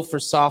that go for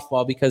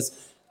softball?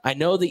 Because I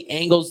know the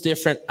angle's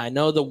different. I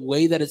know the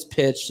way that it's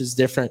pitched is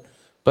different.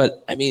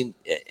 But, I mean,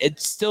 it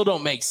still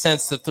don't make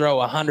sense to throw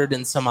 100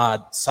 and some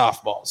odd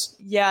softballs.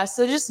 Yeah,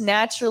 so just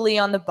naturally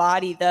on the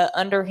body, the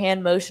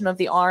underhand motion of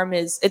the arm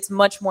it's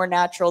much more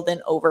natural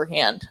than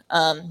overhand.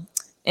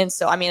 And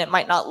so, I mean, it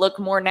might not look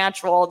more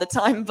natural all the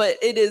time, but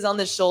it is on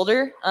the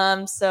shoulder.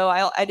 So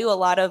I do a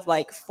lot of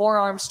like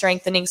forearm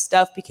strengthening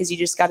stuff because you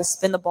just got to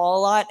spin the ball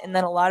a lot. And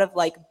then a lot of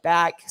like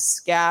back,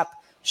 scap,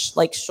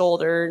 like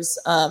shoulders,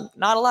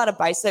 not a lot of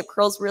bicep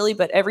curls really,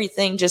 but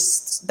everything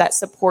just that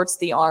supports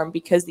the arm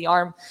because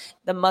the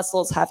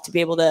muscles have to be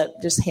able to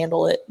just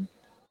handle it.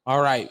 All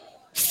right.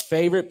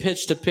 Favorite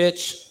pitch to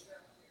pitch,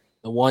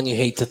 the one you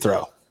hate to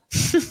throw.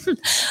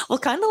 Well,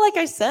 kind of like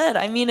I said,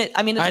 I mean, it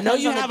I know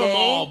you have them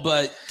all,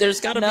 but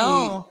there's got to be.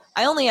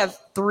 I only have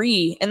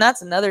 3. And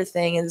that's another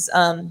thing is,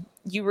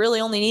 you really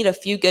only need a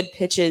few good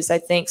pitches. I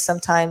think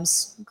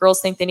sometimes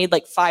girls think they need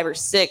like 5 or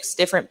 6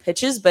 different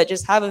pitches, but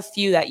just have a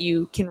few that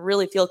you can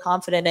really feel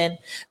confident in.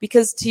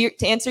 Because to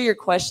answer your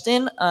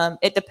question,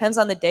 it depends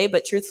on the day,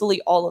 but truthfully,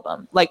 all of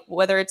them. Like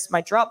whether it's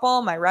my drop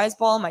ball, my rise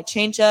ball, my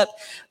changeup,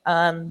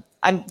 I'm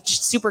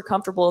just super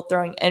comfortable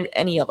throwing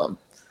any of them.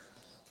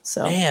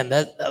 So man,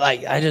 that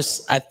like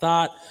I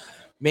thought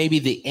maybe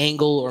the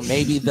angle or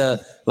maybe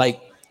the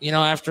like.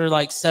 After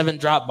like 7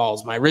 drop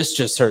balls, my wrist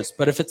just hurts.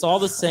 But if it's all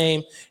the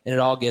same and it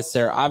all gets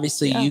there,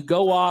 obviously you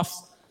go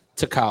off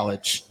to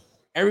college.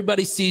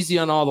 Everybody sees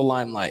you on all the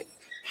limelight.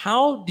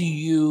 How do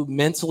you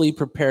mentally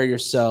prepare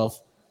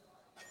yourself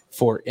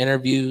for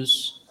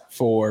interviews,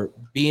 for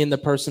being the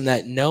person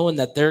that knowing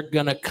that they're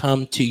going to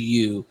come to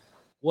you?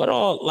 What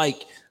all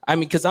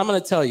because I'm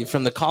going to tell you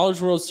from the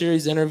College World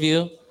Series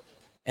interview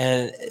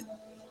and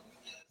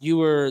You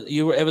were,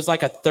 it was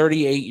like a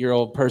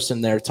 38-year-old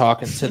person there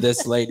talking to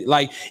this lady.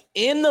 Like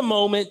in the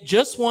moment,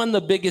 just won the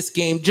biggest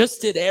game,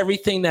 just did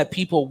everything that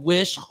people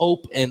wish,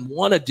 hope, and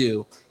want to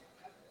do.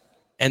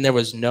 And there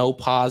was no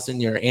pause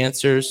in your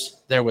answers.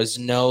 There was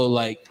no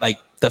like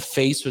the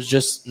face was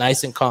just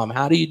nice and calm.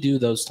 How do you do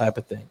those type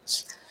of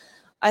things?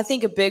 I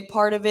think a big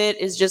part of it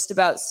is just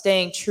about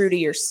staying true to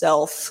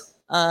yourself,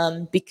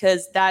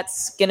 because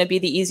that's going to be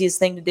the easiest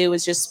thing to do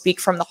is just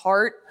speak from the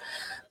heart.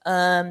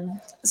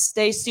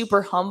 Stay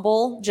super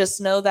humble. Just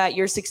know that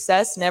your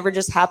success never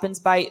just happens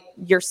by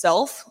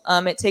yourself.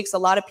 It takes a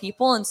lot of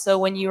people. And so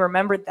when you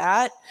remember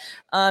that,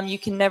 you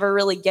can never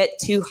really get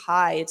too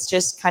high. It's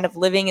just kind of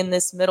living in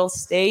this middle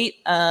state.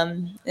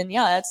 And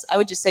yeah, I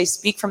would just say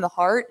speak from the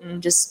heart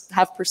and just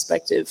have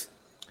perspective.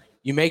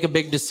 You make a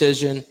big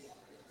decision.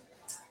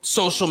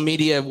 Social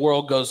media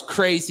world goes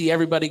crazy.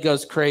 Everybody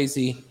goes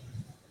crazy.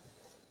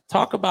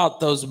 Talk about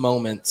those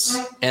moments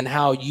and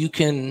how you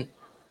can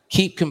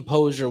keep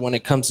composure when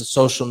it comes to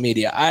social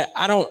media.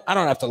 I don't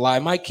have to lie.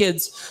 My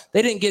kids,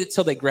 they didn't get it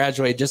till they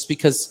graduated just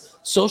because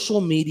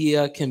social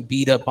media can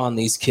beat up on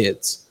these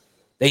kids.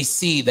 They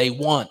see, they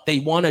want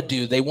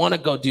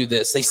to go do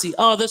this. They see,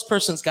 oh, this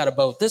person's got a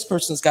boat. This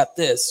person's got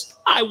this.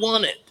 I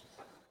want it.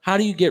 How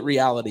do you get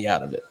reality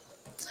out of it?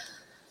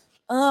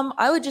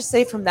 I would just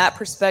say from that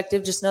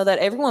perspective, just know that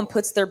everyone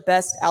puts their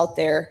best out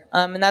there.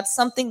 And that's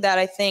something that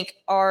I think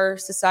our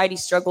society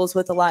struggles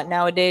with a lot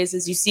nowadays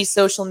is you see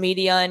social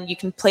media and you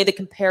can play the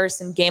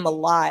comparison game a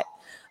lot.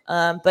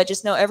 But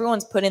just know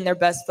everyone's putting their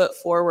best foot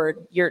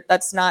forward.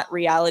 That's not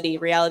reality.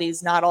 Reality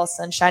is not all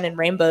sunshine and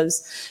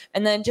rainbows.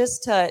 And then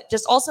just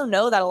also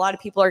know that a lot of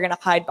people are going to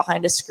hide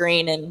behind a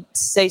screen and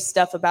say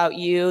stuff about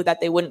you that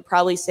they wouldn't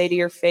probably say to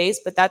your face.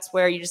 But that's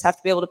where you just have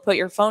to be able to put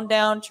your phone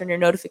down, turn your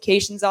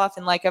notifications off.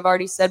 And like I've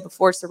already said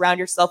before, surround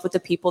yourself with the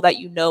people that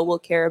you know will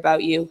care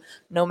about you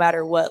no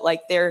matter what.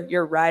 Like they're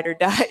your ride or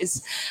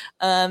dies.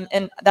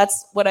 And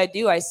that's what I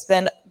do. I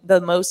spend the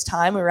most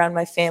time around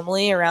my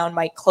family, around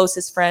my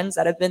closest friends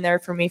that have been there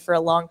for me for a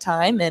long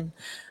time, and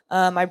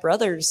my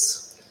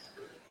brothers.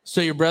 So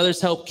your brothers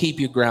help keep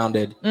you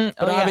grounded. But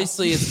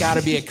obviously it's got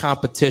to be a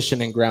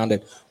competition and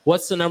grounded.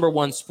 What's the number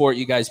one sport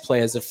you guys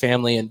play as a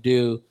family and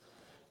do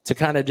to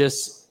kind of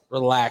just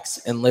relax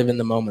and live in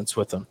the moments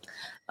with them?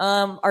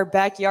 Our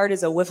backyard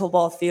is a wiffle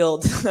ball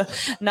field.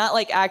 Not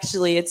like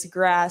actually it's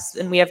grass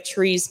and we have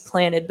trees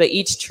planted, but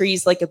each tree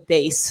is like a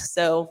base.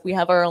 So we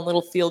have our own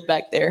little field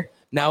back there.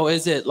 Now,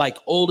 is it like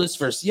oldest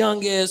versus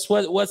youngest?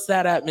 What's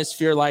that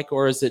atmosphere like?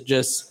 Or is it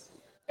just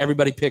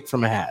everybody pick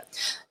from a hat?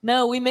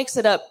 No, we mix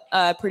it up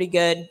pretty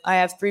good. I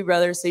have 3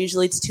 brothers, so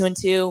usually it's 2 and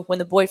 2. When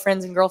the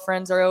boyfriends and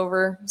girlfriends are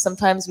over,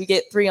 sometimes we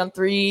get 3 on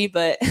 3.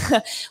 But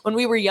when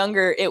we were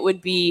younger, it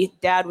would be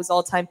dad was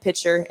all-time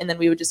pitcher, and then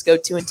we would just go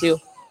 2 and 2.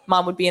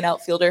 Mom would be an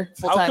outfielder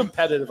full-time. How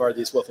competitive are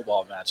these wiffle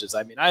ball matches?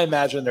 I mean, I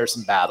imagine there's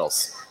some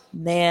battles.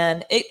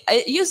 Man,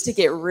 it used to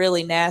get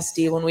really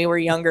nasty when we were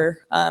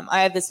younger.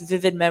 I have this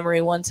vivid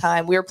memory one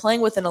time. We were playing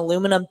with an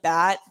aluminum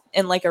bat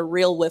and like a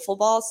real wiffle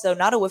ball. So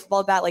not a wiffle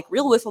ball bat, like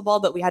real wiffle ball,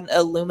 but we had an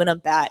aluminum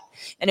bat.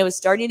 And it was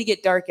starting to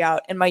get dark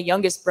out. And my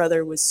youngest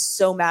brother was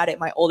so mad at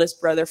my oldest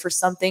brother for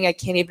something. I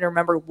can't even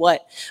remember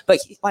what.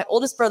 But my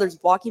oldest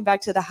brother's walking back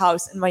to the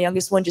house and my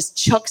youngest one just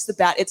chucks the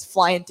bat. It's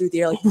flying through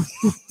the air. Like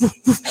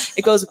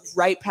it goes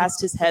right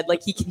past his head.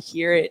 Like he can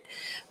hear it.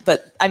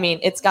 But I mean,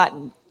 it's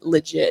gotten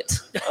legit.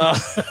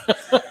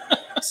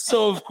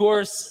 So of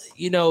course,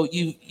 you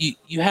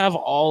have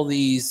all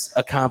these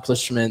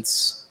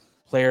accomplishments,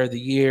 player of the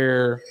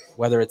year,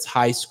 whether it's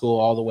high school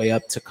all the way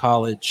up to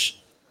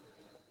college.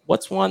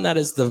 What's one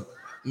that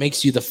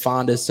makes you the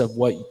fondest of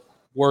what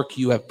work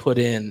you have put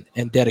in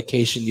and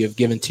dedication you have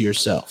given to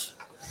yourself?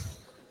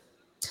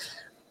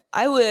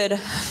 I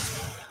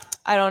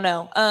don't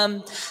know.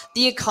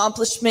 The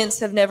accomplishments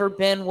have never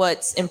been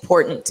what's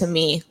important to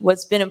me.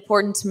 What's been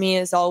important to me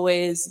is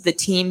always the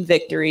team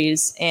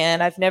victories,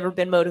 and I've never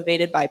been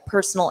motivated by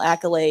personal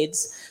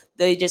accolades.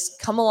 They just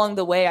come along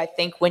the way, I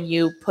think, when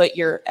you put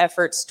your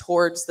efforts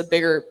towards the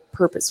bigger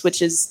purpose,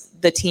 which is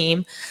the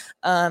team.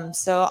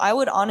 So I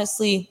would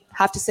honestly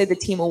have to say the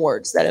team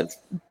awards that have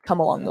come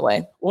along the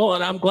way. Well,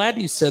 and I'm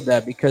glad you said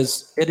that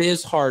because it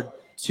is hard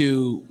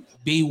to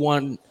be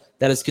one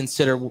that is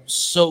considered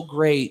so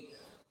great,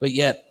 but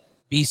yet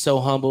be so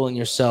humble in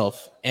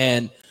yourself.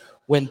 And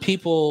when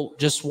people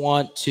just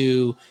want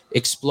to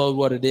explode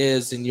what it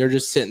is and you're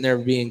just sitting there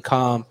being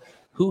calm,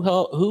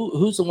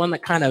 who's the one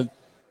that kind of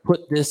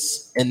put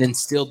this and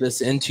instilled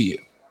this into you?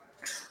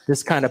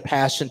 This kind of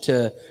passion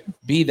to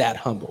be that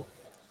humble?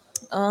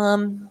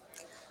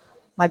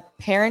 My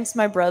parents,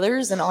 my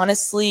brothers, and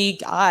honestly,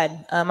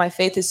 God. My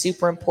faith is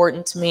super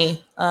important to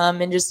me.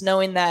 And just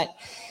knowing that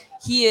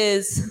He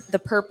is the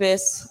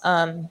purpose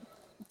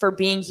for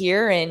being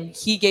here, and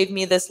He gave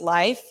me this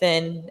life,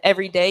 and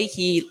every day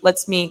He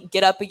lets me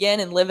get up again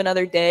and live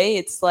another day.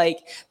 It's like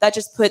that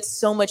just puts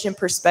so much in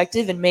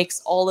perspective and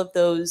makes all of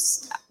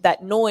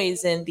that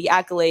noise and the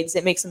accolades,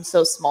 it makes them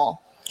so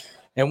small.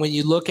 And when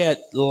you look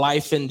at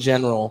life in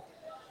general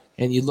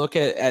and you look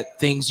at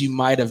things you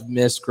might have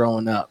missed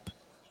growing up,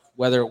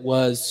 whether it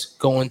was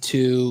going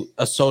to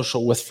a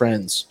social with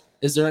friends,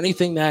 is there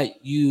anything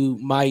that you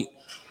might,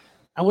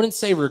 I wouldn't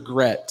say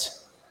regret,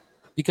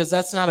 because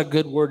that's not a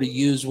good word to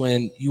use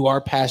when you are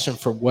passionate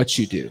for what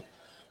you do,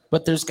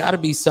 but there's got to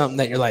be something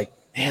that you're like,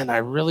 man, I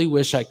really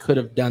wish I could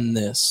have done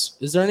this.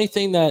 Is there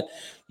anything that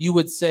you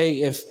would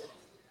say if,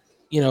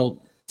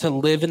 to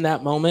live in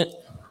that moment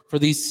for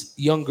these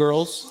young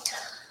girls?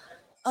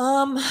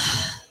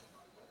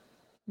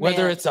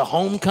 Whether it's a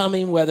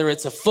homecoming, whether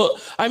it's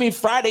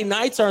Friday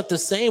nights aren't the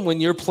same when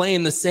you're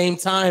playing the same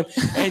time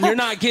and you're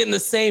not getting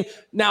the same.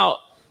 Now,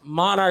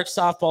 Monarch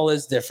softball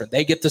is different.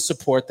 They get the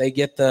support, they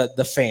get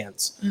the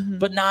fans,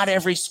 but not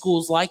every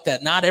school's like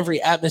that. Not every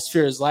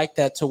atmosphere is like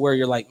that to where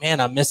you're like, man,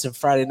 I'm missing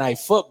Friday night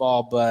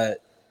football,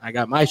 but I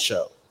got my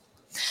show.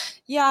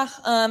 Yeah.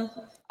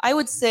 I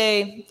would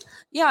say,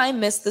 I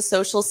miss the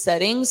social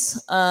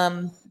settings.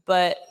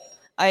 But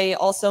I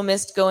also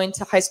missed going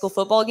to high school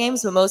football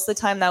games, but most of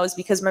the time that was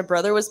because my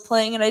brother was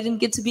playing and I didn't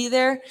get to be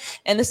there.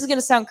 And this is going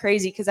to sound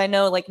crazy because I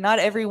know not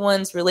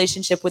everyone's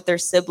relationship with their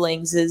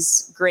siblings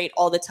is great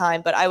all the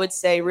time, but I would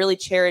say really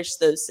cherish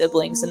those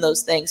siblings and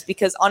those things,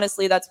 because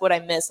honestly, that's what I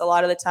miss. A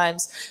lot of the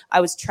times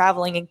I was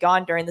traveling and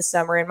gone during the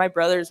summer and my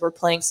brothers were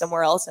playing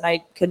somewhere else and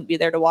I couldn't be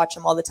there to watch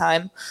them all the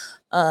time.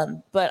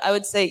 But I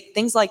would say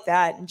things like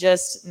that, and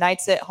just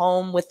nights at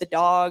home with the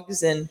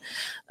dogs, and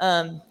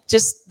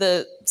just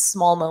the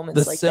small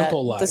moments like that.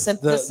 The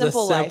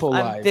simple life.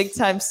 I'm big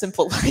time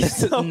simple life.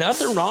 So.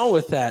 Nothing wrong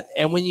with that.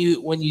 And when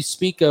you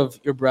speak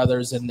of your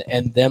brothers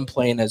and them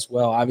playing as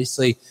well,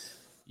 obviously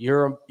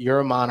you're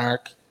a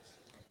Monarch.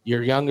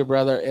 Your younger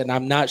brother, and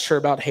I'm not sure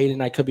about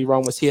Hayden. I could be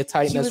wrong. Was he a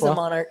Titan as well? He was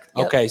a Monarch.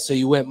 Yep. Okay, so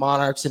you went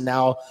Monarchs, and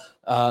now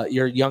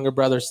your younger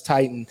brother's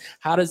Titan.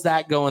 How does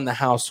that go in the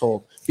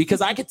household?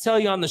 Because I could tell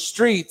you on the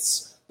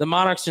streets, the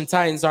Monarchs and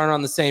Titans aren't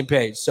on the same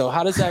page. So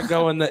how does that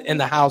go in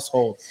the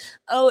household?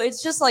 Oh,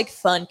 it's just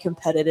fun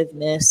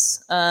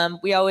competitiveness.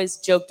 We always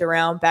joked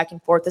around back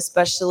and forth,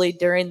 especially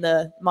during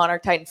the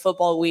Monarch Titan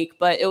football week,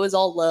 but it was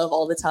all love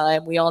all the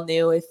time. We all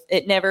knew if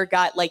it never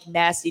got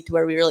nasty to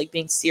where we were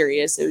being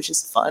serious. It was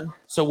just fun.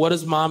 So what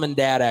does mom and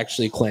dad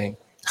actually claim?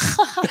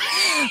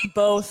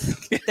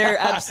 Both. They're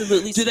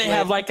absolutely Do they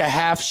have a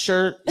half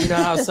shirt? You know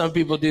how some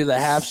people do the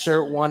half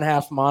shirt, one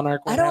half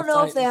Monarch, one I don't half know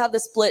Titan? if they have the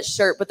split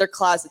shirt, but their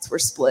closets were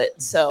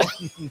split. So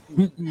half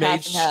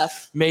and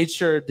half. Made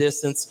sure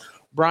distance.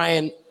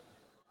 Brian,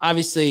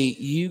 obviously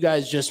you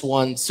guys just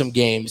won some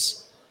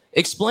games.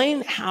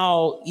 Explain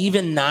how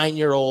even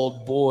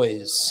 9-year-old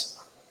boys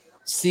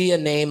see a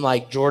name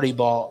like Jordy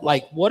Bahl.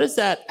 What is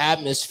that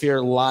atmosphere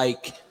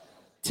like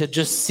to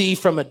just see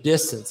from a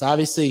distance?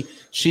 Obviously,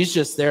 she's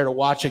just there to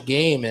watch a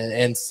game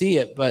and see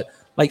it. But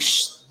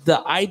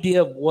the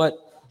idea of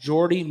what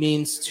Jordy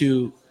means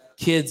to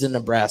kids in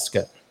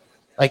Nebraska,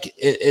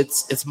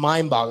 it's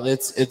mind-boggling.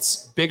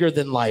 It's bigger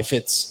than life.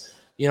 It's,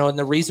 and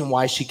the reason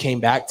why she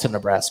came back to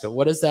Nebraska.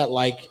 What is that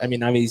like? I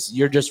mean,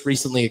 you're just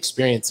recently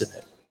experiencing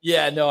it.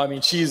 Yeah, no,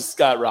 she's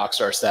got rock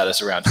star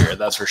status around here.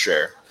 That's for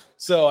sure.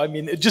 So,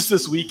 just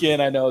this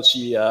weekend, I know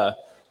she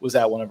was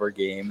at one of her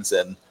games,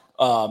 and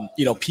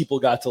people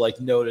got to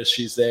notice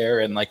she's there,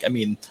 and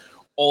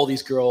all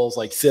these girls,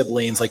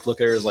 siblings, look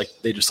at her as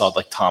they just saw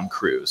Tom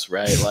Cruise,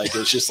 right?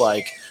 It's just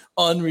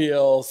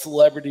unreal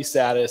celebrity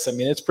status.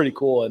 It's pretty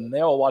cool, and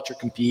they all watch her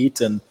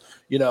compete, and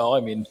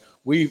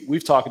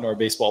we've talked to our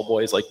baseball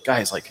boys,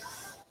 guys,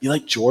 be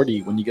like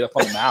Jordy when you get up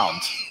on the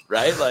mound,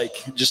 right?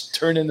 Just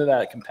turn into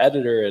that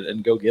competitor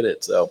and go get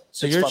it. So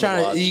you're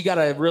you got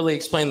to really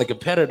explain the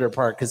competitor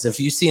part, because if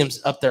you see him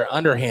up there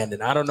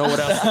underhanded, I don't know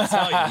what else to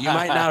tell you. You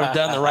might not have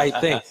done the right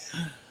thing.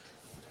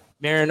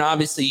 Marion,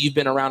 obviously you've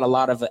been around a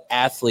lot of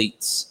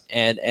athletes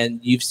and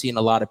you've seen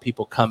a lot of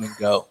people come and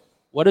go.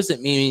 What does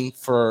it mean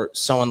for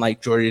someone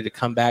like Jordy to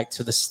come back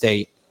to the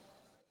state?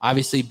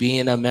 Obviously,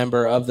 being a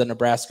member of the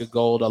Nebraska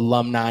Gold,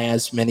 alumni,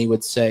 as many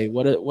would say,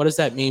 what does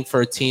that mean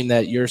for a team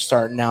that you're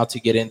starting now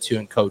to get into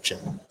and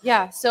coaching?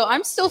 Yeah, so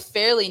I'm still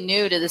fairly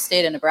new to the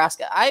state of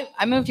Nebraska. I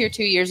moved here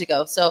 2 years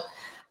ago. So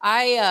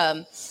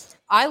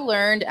I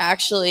learned,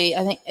 actually,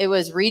 I think it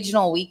was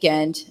regional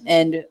weekend,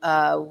 and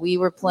we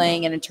were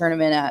playing in a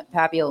tournament at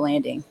Papio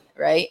Landing,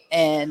 right?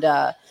 And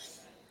at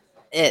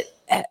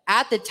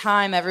the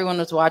time, everyone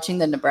was watching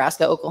the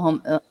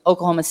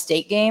Nebraska-Oklahoma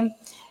State game,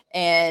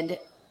 and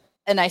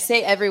I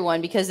say everyone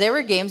because there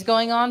were games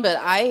going on, but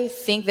I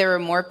think there were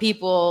more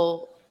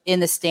people in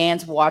the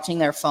stands watching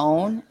their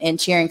phone and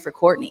cheering for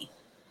Courtney.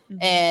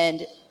 Mm-hmm.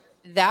 And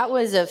that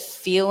was a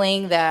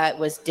feeling that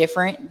was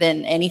different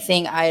than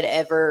anything I'd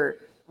ever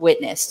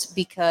witnessed,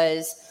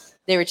 because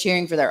they were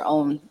cheering for their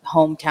own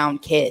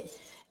hometown kid.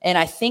 And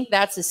I think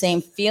that's the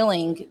same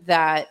feeling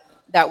that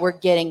we're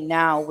getting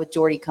now with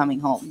Jordy coming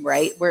home,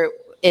 right? Where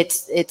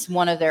it's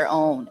one of their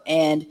own.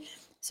 And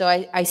so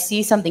I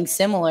see something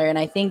similar, and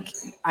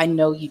I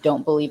know you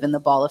don't believe in the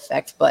Bahl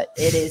effect, but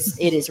it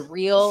is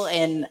real.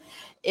 And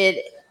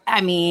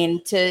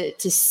to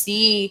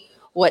see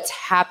what's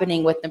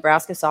happening with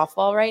Nebraska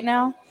softball right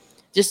now,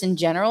 just in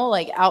general,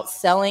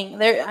 outselling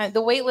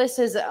the wait list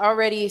has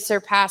already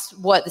surpassed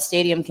what the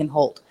stadium can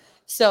hold.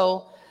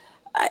 So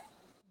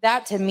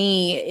that to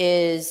me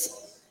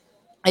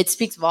it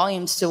speaks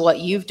volumes to what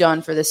you've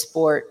done for the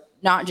sport,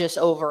 not just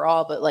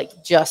overall, but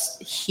like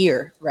just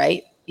here,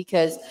 right?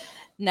 Because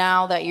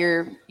now that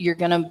you're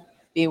going to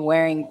be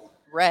wearing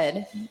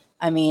red,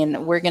 I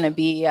mean, we're going to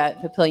be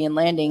at Papillion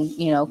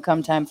Landing,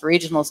 come time for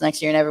regionals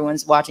next year, and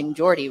everyone's watching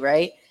Jordy,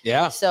 right?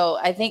 Yeah. So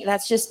I think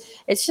it's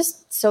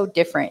just so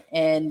different.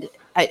 And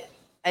I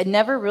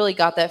never really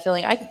got that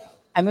feeling.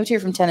 I moved here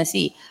from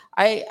Tennessee.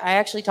 I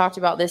actually talked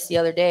about this the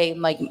other day.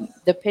 Like,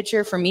 the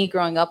picture for me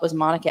growing up was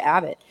Monica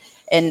Abbott.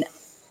 And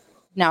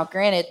now,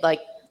 granted, like,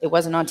 it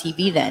wasn't on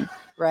TV then,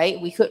 right?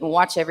 We couldn't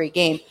watch every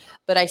game,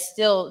 but I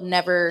still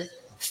never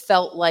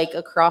felt like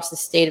across the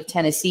state of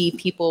Tennessee,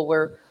 people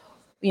were,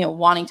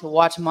 wanting to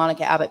watch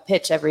Monica Abbott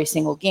pitch every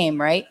single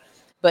game, right?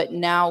 But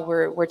now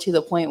we're to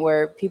the point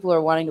where people are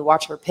wanting to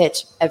watch her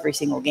pitch every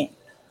single game.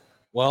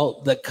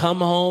 Well, the come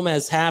home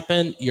has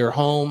happened. You're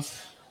home.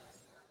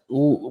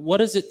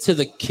 What is it to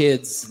the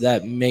kids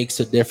that makes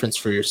a difference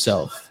for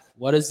yourself?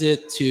 What is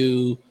it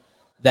to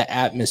the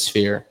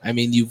atmosphere? I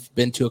mean, you've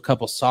been to a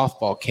couple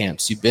softball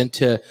camps. You've been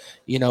to,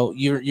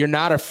 you're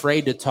not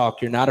afraid to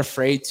talk. You're not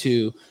afraid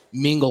to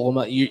mingle.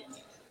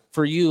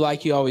 For you,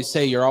 like you always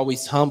say, you're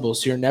always humble,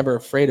 so you're never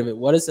afraid of it.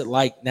 What is it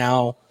like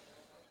now,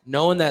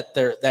 knowing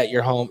that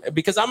you're home?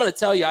 Because I'm going to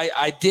tell you,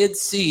 I did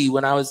see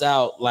when I was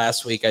out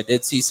last week, I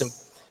did see some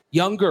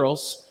young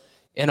girls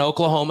in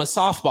Oklahoma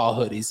softball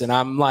hoodies, and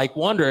I'm like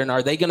wondering,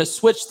 are they going to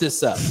switch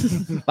this up?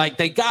 Like,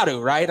 they got to,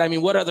 right? I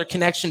mean, what other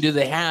connection do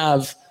they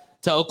have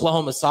to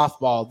Oklahoma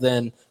softball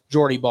than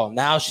Jordy Bahl?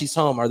 Now she's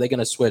home. Are they going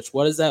to switch?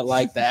 What is that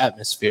like, the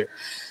atmosphere?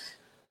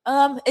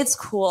 It's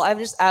cool. I've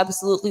just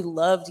absolutely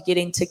loved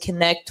getting to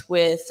connect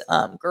with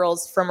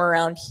girls from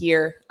around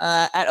here.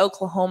 At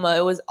Oklahoma,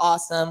 it was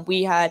awesome.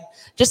 We had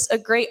just a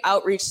great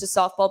outreach to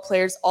softball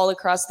players all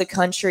across the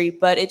country,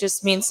 but it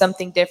just means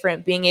something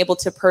different being able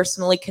to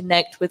personally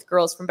connect with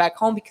girls from back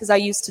home, because I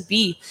used to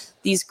be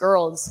these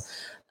girls.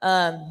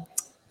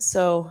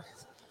 So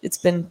it's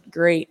been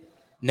great.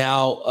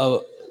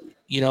 Now,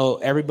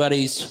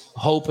 everybody's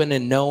hoping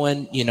and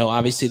knowing,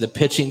 obviously the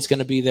pitching's going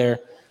to be there.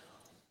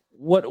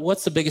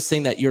 What's the biggest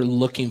thing that you're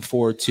looking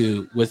forward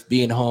to with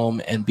being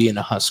home and being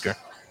a Husker?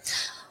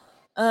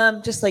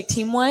 Just like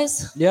team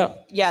wise? Yeah.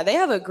 Yeah, they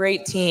have a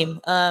great team.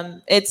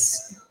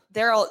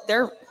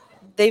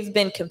 They've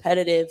been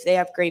competitive. They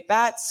have great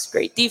bats,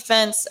 great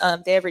defense.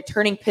 They have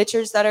returning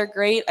pitchers that are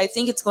great. I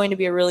think it's going to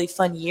be a really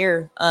fun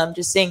year,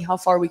 just seeing how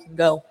far we can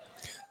go.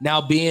 Now,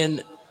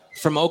 being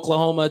from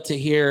Oklahoma to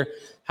here,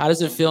 how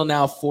does it feel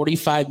now,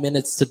 45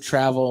 minutes to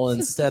travel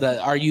instead of,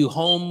 are you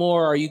home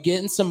more? Are you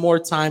getting some more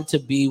time to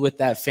be with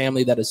that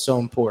family that is so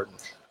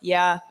important?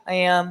 Yeah, I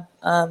am.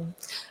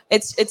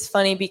 It's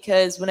funny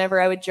because whenever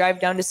I would drive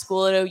down to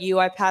school at OU,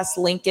 I passed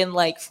Lincoln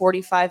like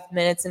 45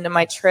 minutes into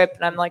my trip,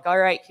 and I'm like, all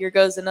right, here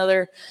goes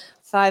another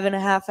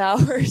 5.5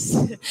 hours.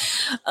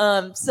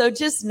 So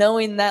just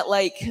knowing that,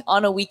 like,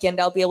 on a weekend,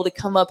 I'll be able to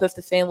come up if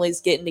the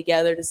family's getting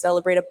together to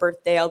celebrate a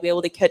birthday. I'll be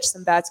able to catch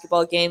some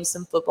basketball games,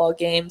 some football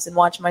games, and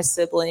watch my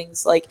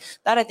siblings. Like,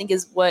 that I think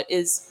is what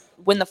is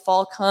when the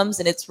fall comes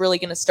and it's really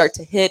going to start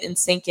to hit and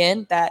sink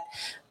in, that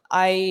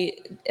I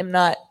am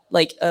not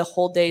like a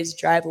whole day's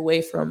drive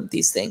away from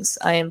these things.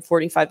 I am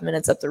 45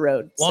 minutes up the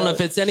road. Well, if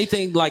it's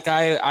anything like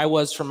I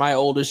was for my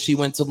oldest, she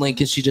went to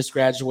Lincoln, she just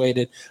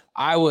graduated.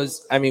 I'm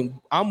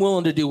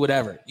willing to do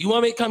whatever. You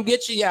want me to come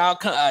get you? Yeah, I'll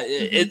come.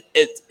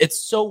 It's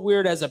so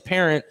weird as a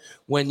parent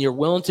when you're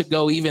willing to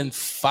go even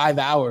 5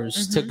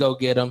 hours to go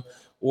get them,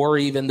 or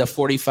even the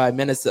 45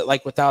 minutes, that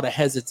like without a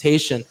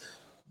hesitation.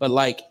 But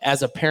like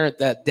as a parent,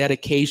 that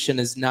dedication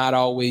is not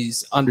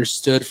always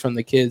understood from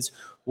the kids.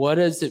 What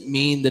does it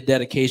mean, the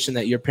dedication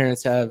that your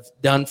parents have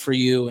done for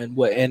you,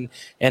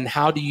 and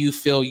how do you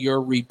feel you're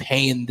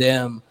repaying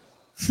them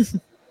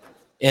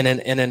in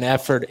an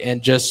effort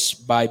and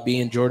just by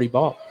being Jordy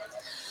Bahl?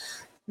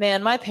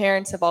 Man, my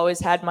parents have always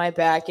had my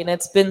back, and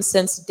it's been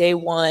since day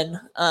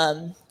one.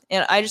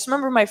 And I just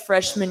remember my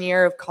freshman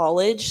year of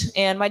college,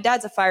 and my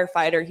dad's a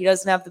firefighter. He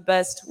doesn't have the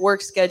best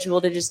work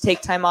schedule to just take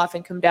time off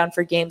and come down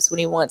for games when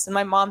he wants. And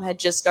my mom had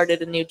just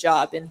started a new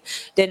job and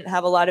didn't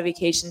have a lot of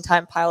vacation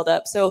time piled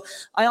up. So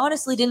I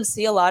honestly didn't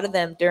see a lot of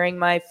them during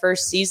my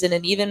first season.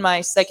 And even my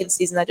second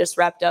season that just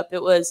wrapped up,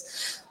 it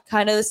was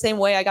kind of the same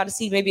way. I got to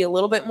see maybe a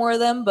little bit more of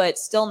them, but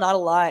still not a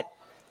lot.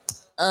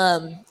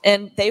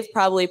 And they've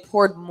probably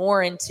poured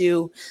more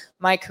into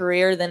my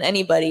career than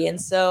anybody.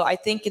 And so I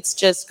think it's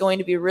just going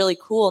to be really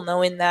cool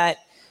knowing that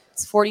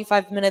it's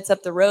 45 minutes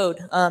up the road.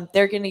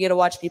 They're going to get to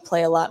watch me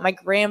play a lot. My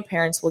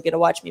grandparents will get to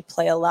watch me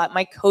play a lot.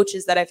 My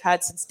coaches that I've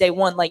had since day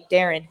one, like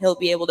Darren, he'll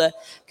be able to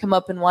come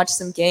up and watch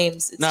some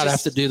games. It's not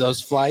have to do those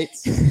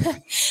flights.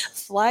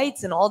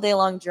 Flights and all day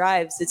long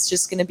drives. It's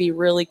just going to be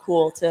really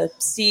cool to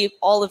see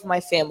all of my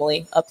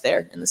family up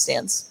there in the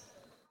stands.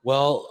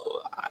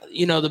 Well,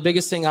 the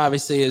biggest thing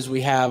obviously is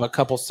we have a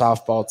couple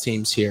softball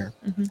teams here.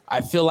 Mm-hmm.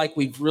 I feel like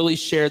we've really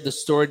shared the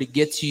story to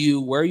get to you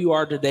where you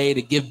are today,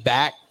 to give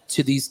back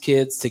to these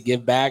kids, to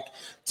give back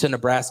to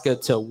Nebraska,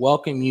 to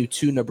welcome you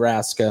to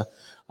Nebraska.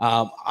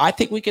 I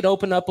think we could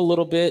open up a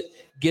little bit,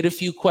 get a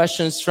few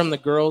questions from the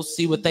girls,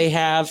 see what they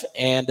have.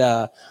 And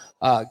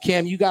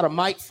Cam, you got a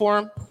mic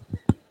for them?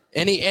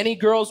 Any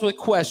girls with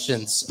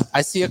questions?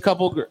 I see a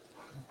couple.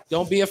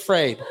 Don't be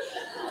afraid.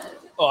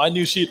 Oh, I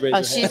knew she'd raise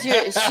her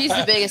hand. She's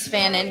the biggest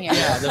fan in here.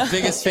 Yeah, the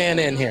biggest fan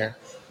in here.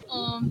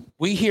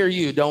 We hear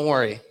you. Don't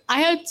worry.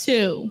 I have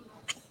two.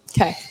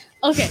 Okay.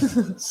 Okay.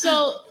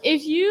 So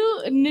if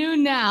you knew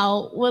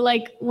now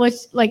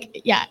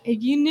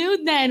if you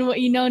knew then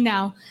what you know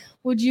now,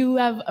 would you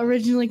have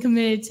originally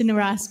committed to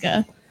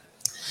Nebraska?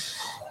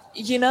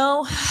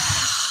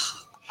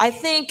 I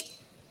think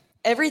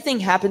everything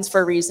happens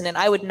for a reason, and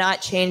I would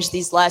not change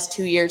these last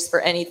 2 years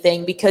for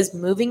anything, because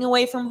moving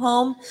away from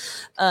home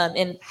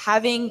and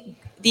having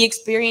the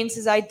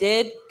experiences I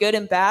did, good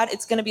and bad,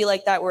 it's going to be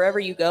like that wherever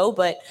you go.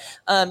 But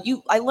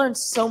I learned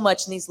so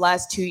much in these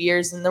last 2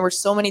 years, and there were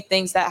so many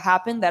things that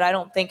happened that I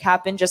don't think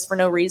happened just for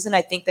no reason.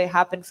 I think they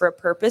happened for a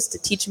purpose, to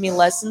teach me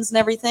lessons and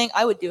everything.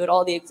 I would do it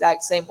all the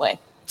exact same way.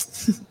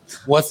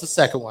 What's the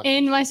second one?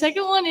 And my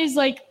second one is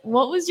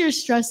what was your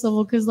stress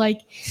level? Because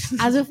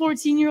as a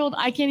 14-year-old,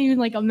 I can't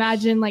even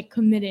imagine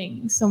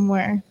committing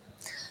somewhere.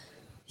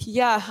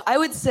 Yeah, I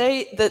would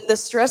say that the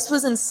stress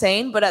was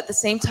insane, but at the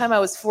same time I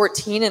was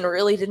 14 and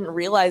really didn't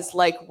realize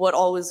what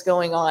all was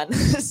going on.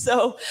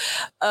 So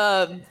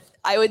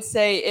I would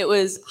say it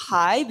was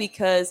high,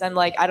 because I'm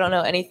I don't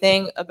know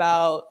anything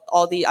about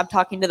I'm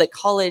talking to the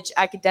college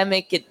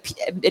academic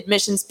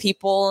admissions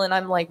people, and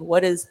I'm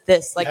what is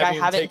this? I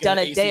haven't done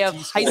a day of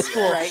high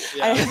school. Right.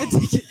 I haven't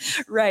taken,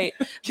 right.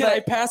 Can I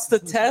pass the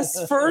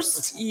test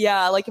first?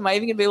 Yeah, am I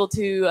even gonna be able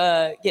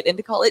to get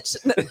into college?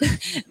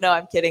 No,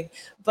 I'm kidding.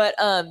 But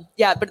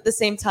but at the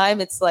same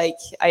time, it's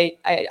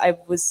I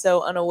was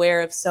so unaware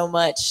of so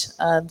much.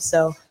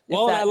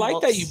 Well, I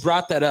like that you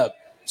brought that up.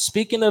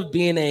 Speaking of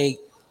being a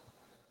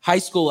high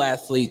school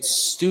athlete,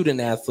 student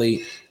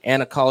athlete,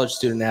 and a college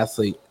student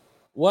athlete,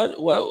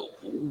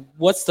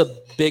 what's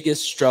the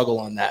biggest struggle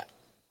on that?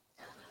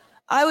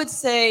 I would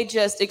say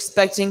just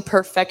expecting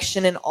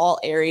perfection in all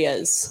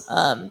areas.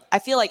 I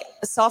feel like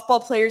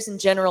softball players in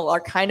general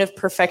are kind of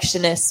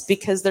perfectionists,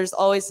 because there's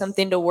always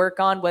something to work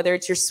on, whether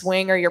it's your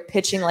swing or your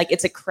pitching.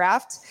 It's a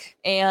craft,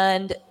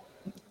 and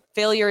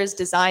failure is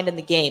designed in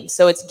the game,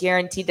 so it's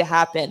guaranteed to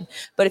happen.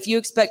 But if you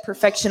expect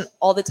perfection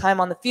all the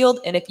time on the field,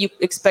 and if you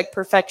expect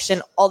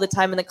perfection all the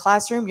time in the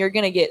classroom, you're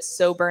going to get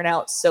so burnt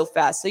out so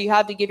fast. So you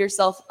have to give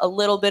yourself a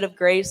little bit of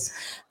grace,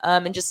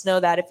 and just know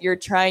that if you're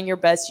trying your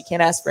best, you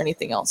can't ask for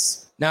anything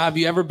else. Now, have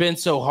you ever been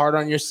so hard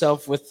on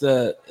yourself with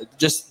the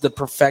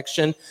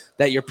perfection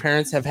that your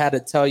parents have had to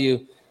tell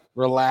you,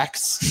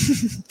 relax,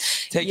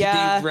 take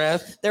a deep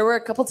breath? There were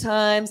a couple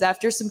times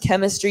after some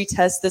chemistry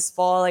tests this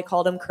fall, I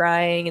called them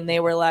crying, and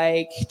they were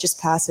like, just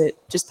pass it.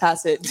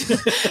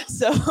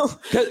 So,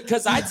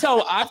 because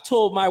I've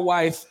told my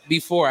wife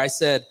before, I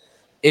said,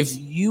 if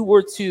you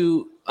were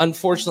to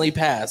unfortunately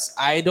pass,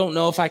 I don't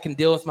know if I can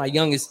deal with my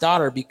youngest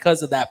daughter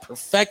because of that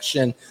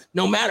perfection,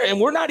 no matter, and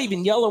we're not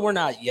even yelling, we're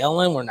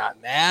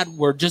not mad,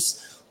 we're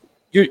just,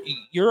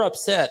 you're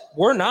upset.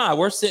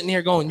 We're sitting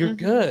here going, you're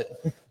good.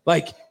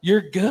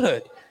 You're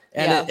good.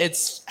 And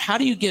it's how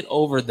do you get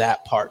over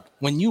that part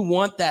when you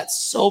want that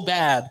so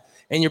bad,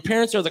 and your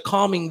parents are the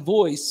calming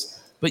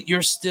voice, but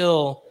you're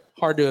still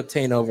hard to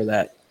obtain over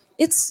that?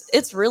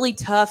 It's really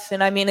tough.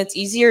 And I mean, it's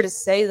easier to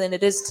say than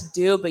it is to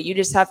do, but you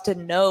just have to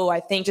know, I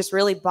think, just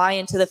really buy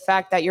into the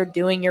fact that you're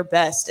doing your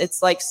best.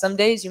 It's some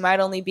days you might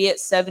only be at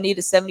 70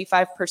 to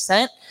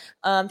 75%.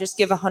 Just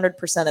give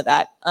 100% of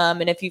that.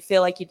 And if you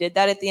feel like you did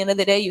that at the end of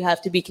the day, you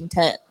have to be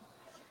content.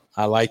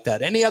 I like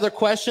that. Any other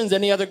questions?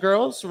 Any other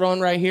girls?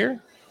 Rowan right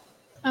here.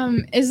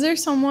 Is there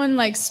someone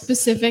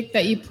specific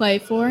that you play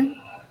for?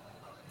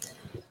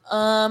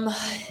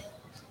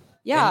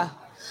 Yeah.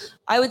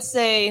 I would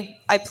say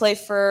I play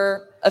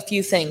for a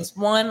few things.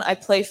 One, I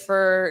play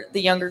for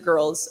the younger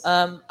girls.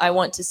 I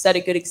want to set a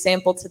good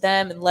example to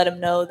them and let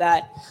them know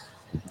that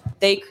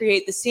they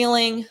create the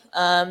ceiling,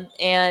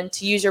 and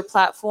to use your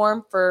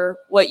platform for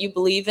what you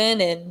believe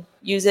in and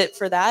use it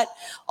for that.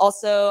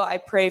 Also, I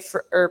play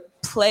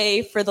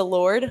for the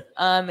Lord,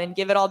 and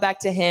give it all back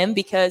to Him,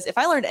 because if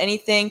I learned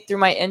anything through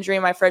my injury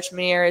in my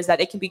freshman year, is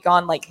that it can be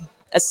gone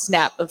a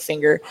snap of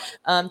finger.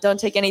 Don't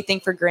take anything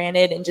for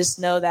granted, and just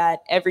know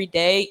that every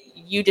day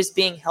you just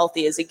being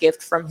healthy is a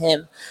gift from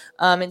Him.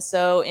 And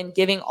so in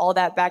giving all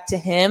that back to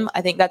Him,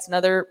 I think that's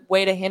another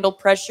way to handle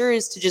pressure,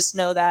 is to just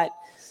know that,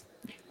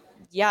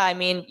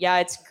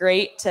 it's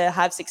great to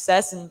have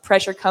success, and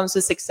pressure comes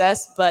with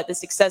success, but the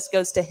success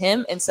goes to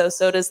Him. And so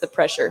does the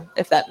pressure,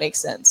 if that makes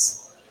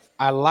sense.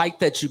 I like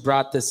that you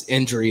brought this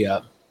injury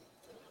up.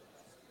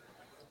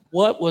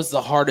 What was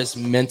the hardest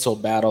mental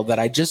battle that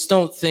I just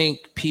don't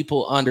think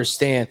people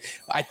understand?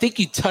 I think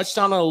you touched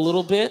on it a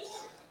little bit.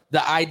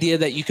 The idea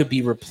that you could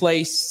be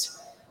replaced.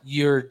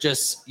 You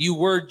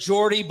were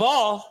Jordy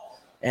Bahl,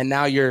 and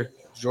now you're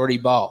Jordy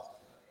Bahl.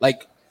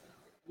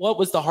 What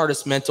was the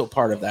hardest mental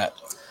part of that?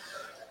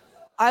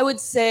 I would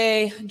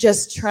say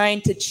just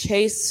trying to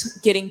chase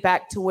getting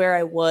back to where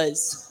I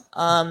was.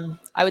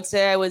 I would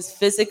say I was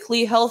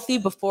physically healthy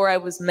before I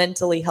was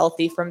mentally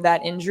healthy from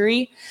that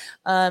injury.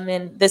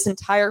 And this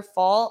entire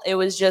fall, it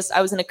was just,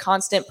 I was in a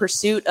constant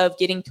pursuit of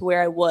getting to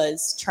where I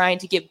was, trying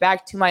to get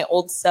back to my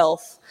old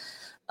self.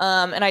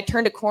 And I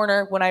turned a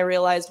corner when I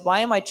realized, why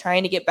am I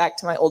trying to get back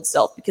to my old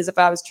self? Because if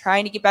I was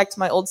trying to get back to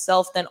my old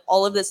self, then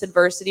all of this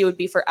adversity would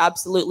be for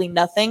absolutely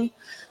nothing.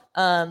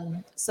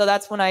 So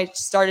that's when I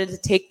started to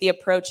take the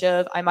approach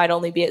of, I might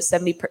only be at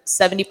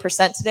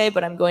 70% today,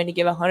 but I'm going to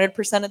give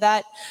 100% of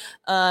that.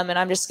 And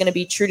I'm just going to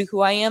be true to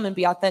who I am and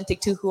be authentic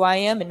to who I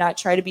am and not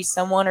try to be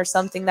someone or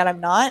something that I'm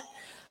not.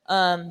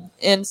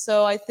 And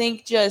so I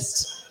think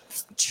just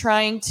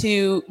trying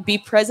to be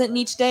present in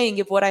each day and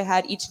give what I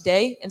had each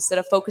day instead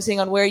of focusing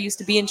on where I used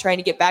to be and trying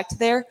to get back to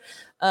there.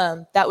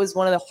 That was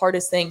one of the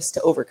hardest things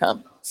to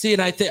overcome. See,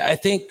 and I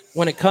think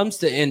when it comes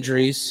to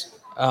injuries,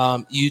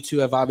 you two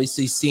have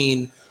obviously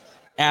seen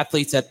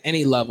athletes at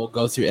any level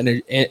go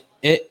through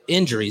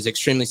injuries.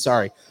 Extremely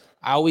sorry.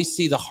 I always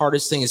see the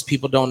hardest thing is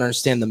people don't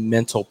understand the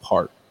mental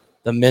part,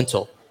 the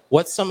mental.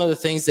 What's some of the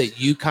things that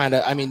you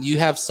you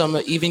have some,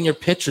 even your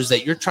pitchers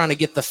that you're trying to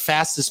get the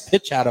fastest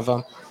pitch out of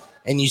them,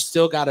 and you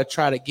still got to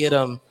try to get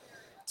them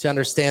to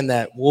understand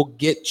that we'll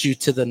get you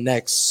to the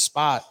next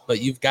spot,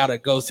 but you've got to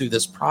go through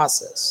this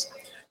process.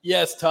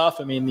 Yeah, it's tough.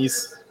 I mean,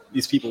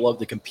 these people love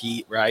to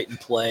compete, right, and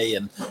play,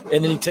 and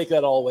then you take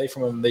that all away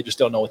from them. They just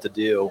don't know what to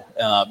do,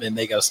 and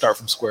they got to start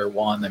from square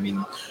one. I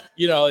mean,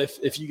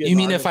 if you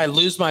get if I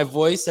lose my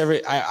voice,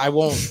 I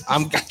won't.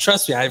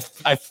 Trust me, I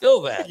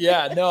feel that.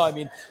 Yeah, no, I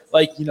mean,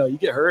 you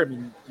get hurt. I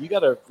mean, you got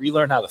to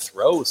relearn how to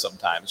throw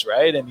sometimes,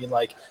 right? I mean,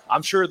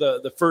 I'm sure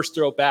the first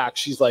throw back,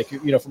 she's like,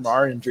 from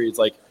our injury, it's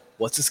like,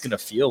 what's this going to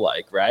feel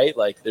like, right?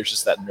 Like, there's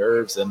just that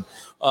nerves and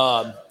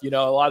a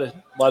lot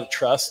of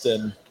trust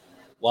and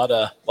a lot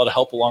of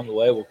help along the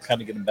way will kind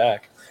of get him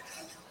back.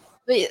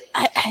 But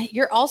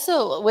you're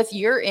also, with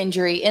your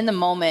injury in the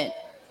moment,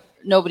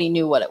 nobody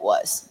knew what it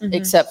was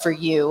except for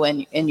you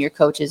and your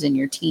coaches and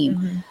your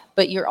team.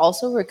 But you're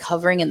also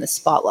recovering in the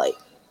spotlight.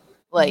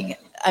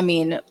 I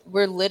mean,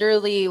 we're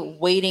literally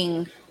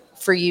waiting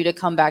for you to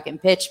come back and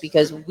pitch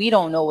because we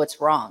don't know what's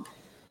wrong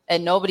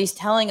and nobody's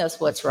telling us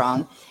what's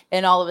wrong.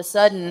 And all of a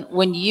sudden,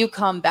 when you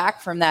come back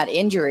from that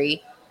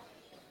injury,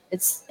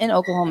 it's in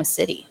Oklahoma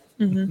City.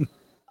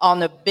 On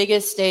the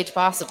biggest stage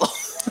possible.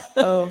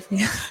 Oh,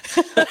 yeah.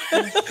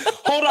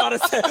 Hold on a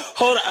second.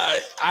 Hold on.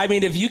 I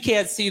mean, if you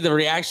can't see the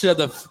reaction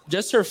of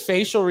just her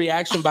facial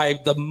reaction by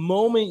the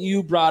moment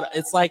you brought,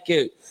 it's like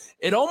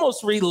it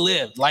almost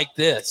relived like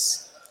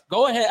this.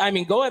 Go ahead. I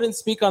mean, go ahead and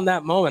speak on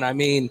that moment. I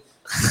mean,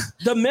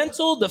 the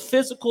mental, the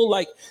physical,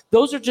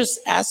 those are just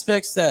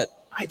aspects that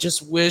I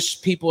just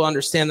wish people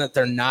understand that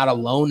they're not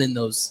alone in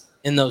those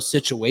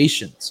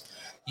situations.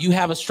 You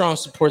have a strong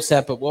support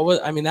set, but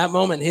that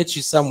moment hit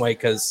you some way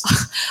because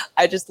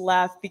I just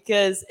laugh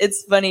because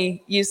it's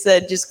funny. You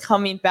said just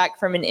coming back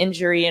from an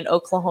injury in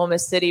Oklahoma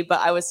City, but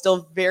I was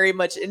still very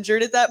much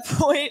injured at that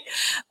point.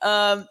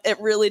 It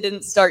really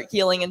didn't start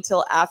healing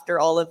until after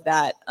all of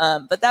that.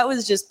 But that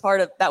was just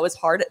that was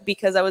hard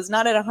because I was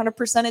not at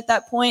 100% at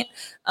that point.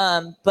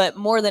 But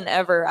more than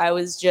ever, I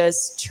was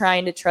just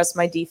trying to trust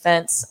my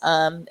defense.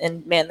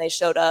 And man, they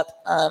showed up.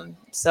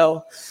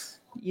 So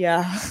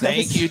yeah.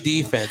 Thank you,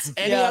 defense.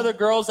 Any other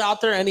girls out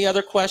there? Any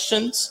other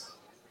questions?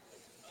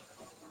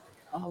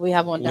 Oh, we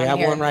have one down here.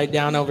 We have one right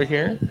down over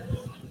here.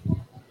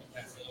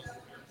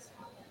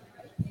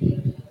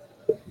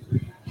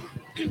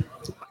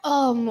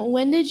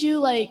 When did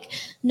you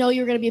know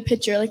you were going to be a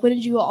pitcher? When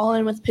did you go all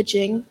in with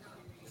pitching?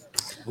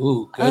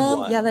 Ooh, good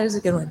one. Yeah, that was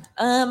a good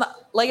one.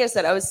 Like I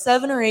said, I was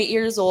 7 or 8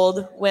 years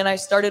old when I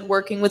started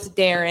working with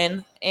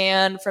Darren.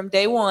 And from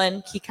day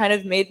one, he kind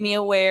of made me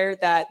aware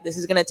that this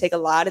is going to take a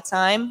lot of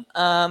time.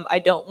 I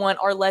don't want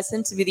our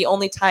lesson to be the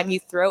only time you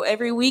throw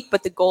every week,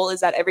 but the goal is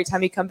that every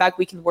time you come back,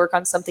 we can work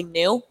on something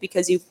new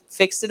because you've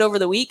fixed it over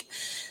the week.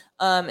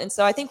 And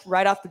so I think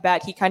right off the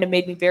bat, he kind of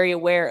made me very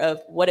aware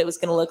of what it was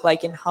going to look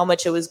like and how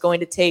much it was going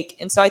to take.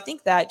 And so I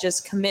think that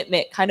just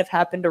commitment kind of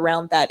happened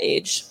around that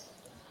age.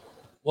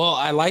 Well,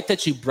 I like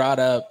that you brought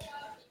up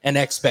an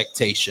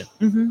expectation.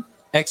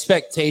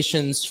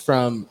 Expectations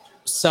from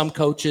some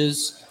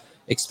coaches,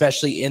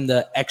 especially in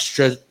the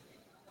extra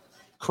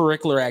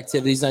curricular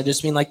activities. I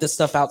just mean the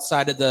stuff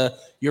outside of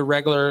your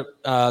regular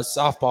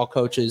softball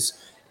coaches.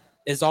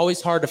 It's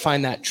always hard to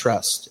find that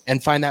trust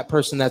and find that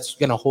person that's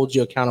going to hold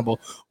you accountable.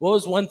 What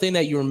was one thing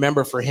that you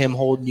remember for him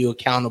holding you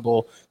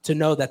accountable to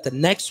know that the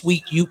next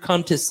week you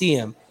come to see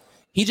him,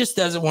 he just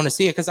doesn't want to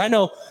see it? Because I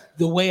know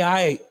the way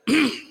I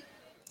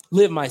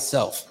live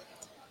myself.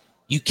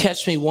 You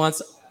catch me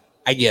once,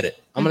 I get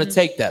it. I'm going to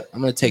take that. I'm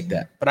going to take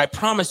that. But I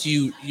promise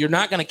you, you're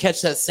not going to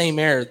catch that same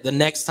error the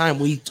next time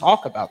we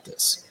talk about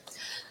this.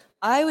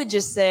 I would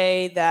just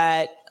say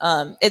that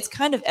it's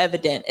kind of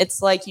evident.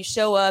 It's like you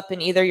show up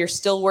and either you're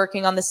still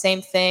working on the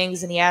same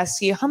things and he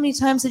asks you, how many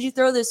times did you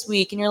throw this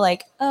week? And you're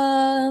like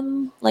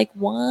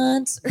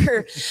once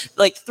or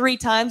 3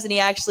 times. And he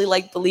actually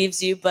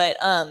believes you. But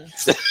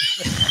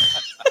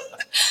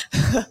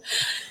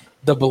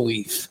the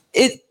belief.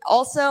 It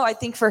also, I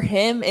think for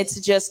him, it's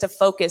just a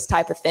focus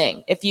type of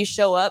thing. If you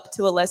show up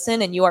to a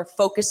lesson and you are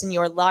focused and you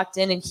are locked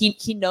in, and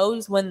he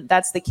knows when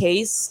that's the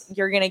case,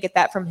 you're going to get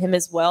that from him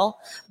as well.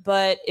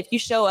 But if you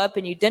show up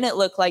and you didn't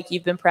look like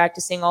you've been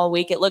practicing all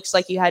week, it looks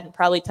like you hadn't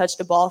probably touched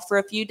a ball for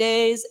a few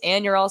days,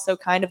 and you're also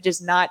kind of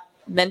just not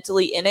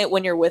mentally in it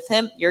when you're with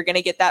him, you're going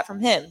to get that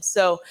from him.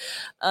 So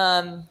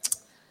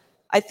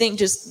I think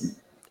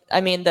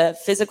the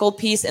physical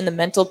piece and the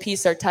mental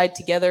piece are tied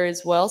together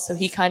as well. So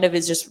he kind of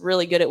is just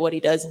really good at what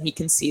he does, and he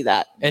can see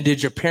that. And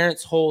did your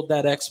parents hold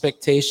that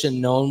expectation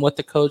knowing what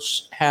the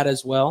coach had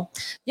as well?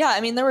 Yeah,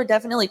 I mean, there were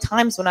definitely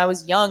times when I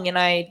was young and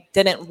I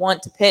didn't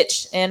want to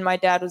pitch. And my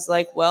dad was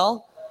like,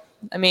 well,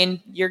 I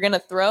mean, you're going to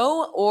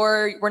throw,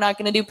 or we're not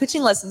going to do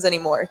pitching lessons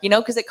anymore,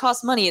 because it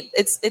costs money.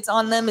 It's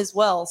on them as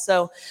well.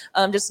 So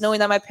just knowing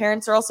that my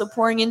parents are also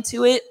pouring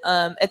into it.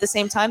 At the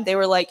same time, they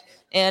were like,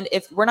 and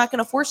if we're not going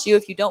to force you,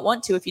 if you don't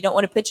want to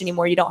pitch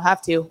anymore, you don't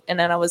have to. And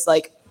then I was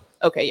like,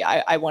 okay,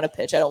 yeah, I want to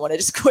pitch. I don't want to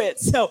just quit.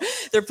 So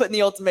they're putting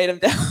the ultimatum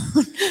down.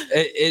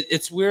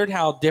 It's weird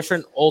how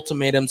different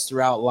ultimatums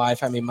throughout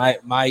life. I mean,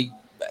 my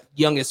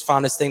youngest,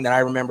 fondest thing that I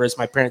remember is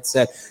my parents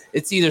said,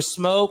 it's either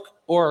smoke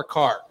or a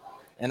car.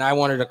 And I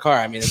wanted a car.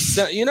 I mean,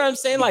 you know what I'm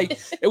saying? Like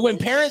when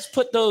parents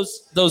put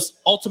those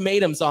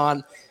ultimatums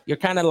on, you're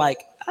kind of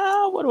like,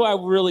 what do I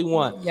really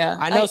want? Yeah.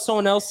 I know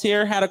someone else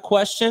here had a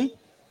question.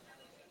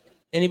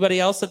 Anybody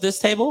else at this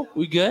table?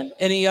 We good?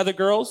 Any other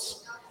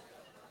girls?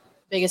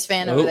 Biggest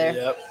fan over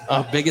there.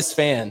 Yep. Biggest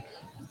fan.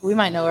 We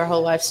might know our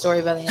whole life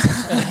story by the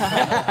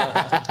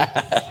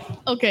end.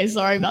 Okay,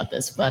 sorry about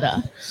this, but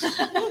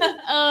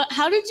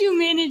how did you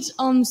manage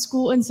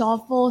school and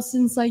softball,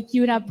 since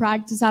you would have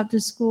practice after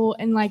school,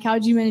 and how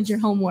did you manage your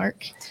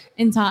homework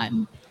in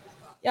time?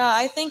 Yeah,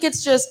 I think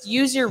it's just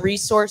use your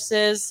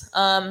resources.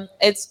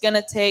 It's going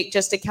to take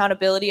just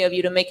accountability of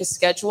you to make a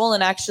schedule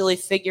and actually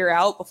figure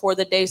out before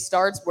the day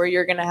starts where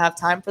you're going to have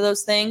time for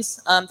those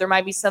things. There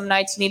might be some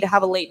nights you need to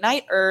have a late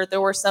night, or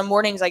there were some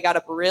mornings I got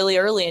up really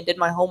early and did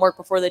my homework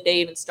before the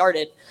day even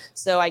started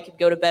so I could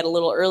go to bed a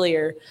little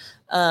earlier.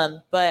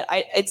 But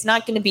it's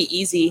not going to be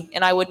easy,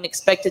 and I wouldn't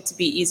expect it to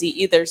be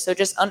easy either. So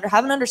just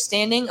have an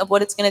understanding of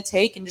what it's going to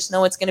take, and just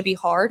know it's going to be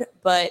hard.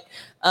 But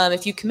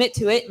if you commit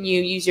to it and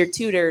you use your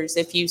tutors,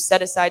 if you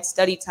set aside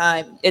study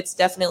time, it's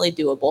definitely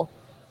doable.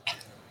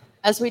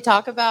 As we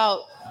talk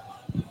about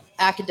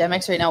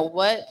academics right now,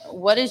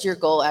 what is your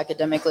goal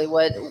academically?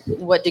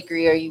 What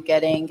degree are you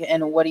getting,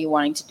 and what are you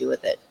wanting to do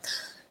with it?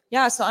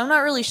 Yeah, so I'm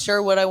not really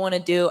sure what I want to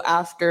do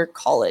after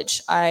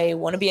college. I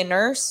want to be a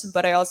nurse,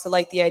 but I also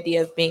like the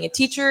idea of being a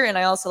teacher, and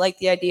I also like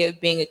the idea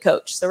of being a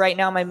coach. So right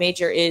now my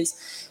major is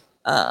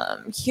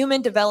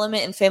human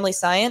development and family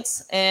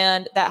science,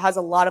 and that has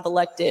a lot of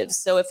electives.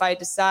 So if I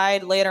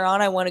decide later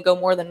on I want to go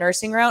more the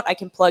nursing route, I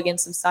can plug in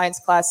some science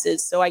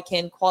classes so I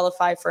can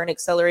qualify for an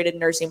accelerated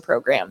nursing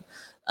program.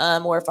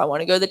 Or if I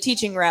want to go the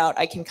teaching route,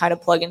 I can kind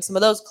of plug in some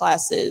of those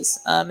classes.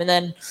 And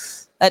then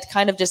that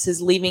kind of just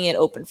is leaving it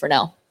open for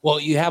now. Well,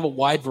 you have a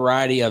wide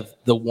variety of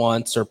the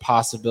wants or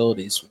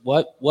possibilities.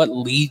 What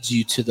leads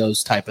you to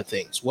those type of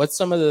things? What's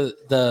some of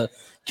the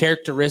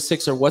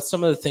characteristics, or what's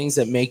some of the things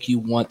that make you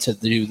want to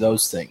do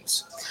those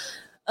things?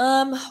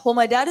 Well,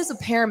 my dad is a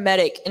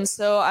paramedic, and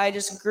so I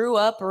just grew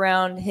up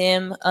around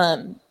him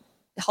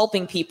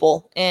helping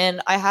people,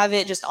 and I have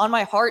it just on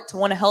my heart to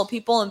want to help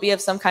people and be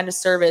of some kind of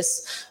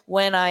service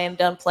when I am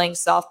done playing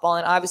softball.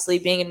 And obviously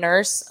being a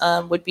nurse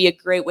would be a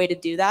great way to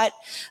do that.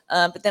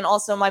 But then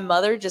also my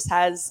mother just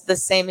has the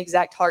same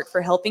exact heart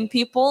for helping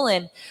people,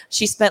 and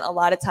she spent a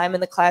lot of time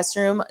in the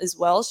classroom as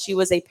well. She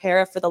was a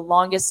para for the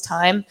longest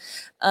time.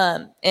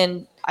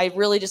 And I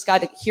really just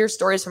got to hear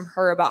stories from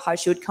her about how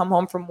she would come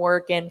home from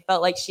work and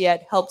felt like she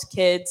had helped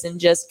kids and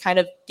just kind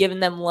of given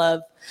them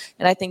love.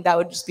 And I think that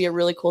would just be a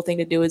really cool thing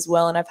to do as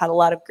well. And I've had a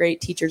lot of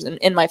great teachers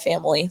in my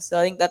family. So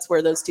I think that's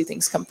where those two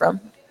things come from.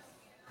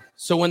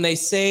 So when they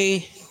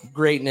say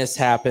greatness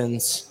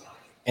happens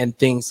and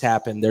things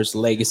happen, there's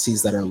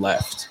legacies that are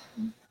left.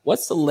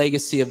 What's the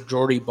legacy of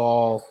Jordy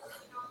Bahl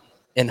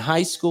in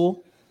high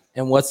school?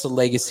 And what's the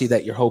legacy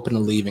that you're hoping to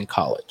leave in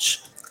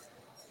college?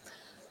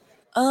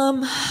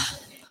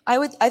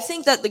 I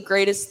think that the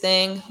greatest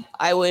thing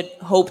I would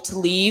hope to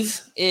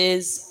leave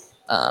is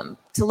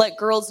to let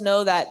girls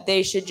know that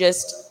they should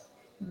just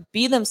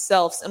be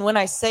themselves. And when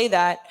I say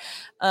that,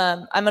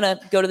 I'm going to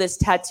go to this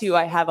tattoo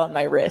I have on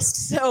my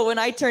wrist. So when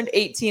I turned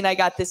 18, I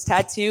got this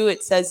tattoo.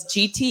 It says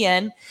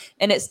GTN,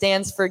 and it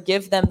stands for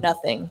Give Them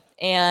Nothing.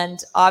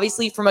 And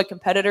obviously from a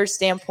competitor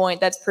standpoint,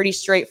 that's pretty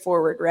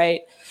straightforward,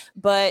 right?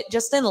 But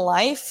just in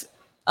life,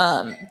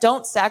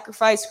 don't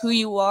sacrifice who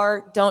you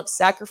are. Don't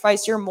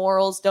sacrifice your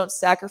morals. Don't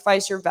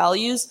sacrifice your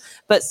values,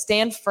 but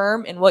stand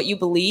firm in what you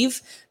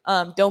believe.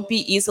 Don't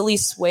be easily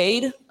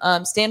swayed.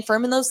 Stand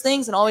firm in those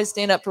things, and always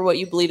stand up for what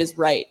you believe is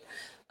right.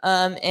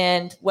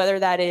 And whether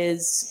that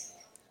is,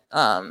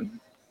 I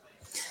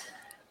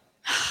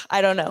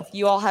don't know,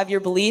 you all have your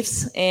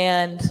beliefs,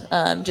 and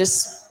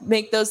just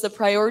make those the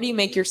priority,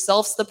 make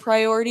yourselves the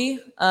priority.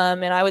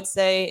 And I would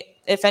say,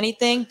 if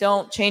anything,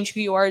 don't change who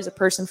you are as a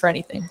person for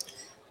anything.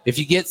 If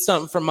you get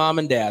something from mom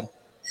and dad,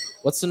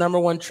 what's the number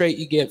one trait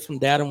you get from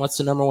dad, and what's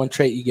the number one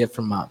trait you get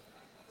from mom?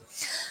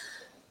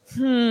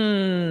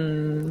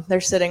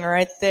 They're sitting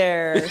right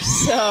there.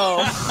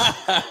 So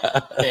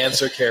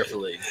Answer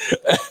carefully.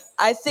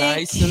 I think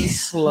Nice and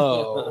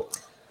slow.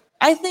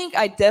 I think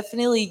I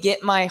definitely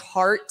get my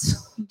heart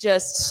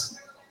just,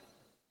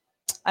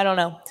 I don't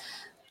know,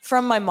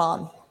 from my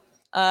mom.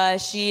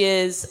 She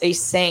is a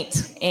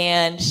saint,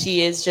 and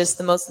she is just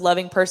the most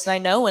loving person I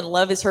know, and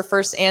love is her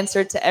first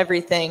answer to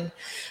everything.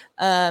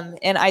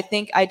 And I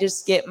think I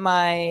just get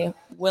my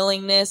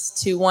willingness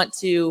to want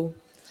to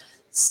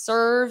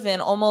serve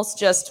and almost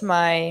just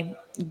my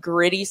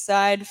gritty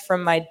side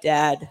from my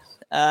dad.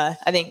 I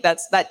think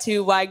that's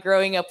too why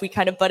growing up we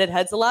kind of butted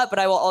heads a lot, but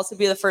I will also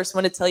be the first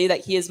one to tell you that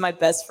he is my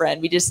best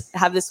friend. We just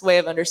have this way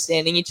of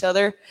understanding each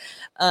other.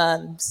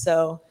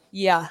 So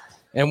yeah.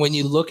 And when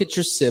you look at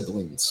your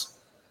siblings,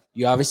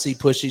 you obviously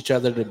push each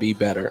other to be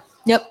better.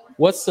 Yep.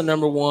 What's the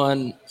number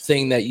one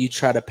thing that you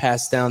try to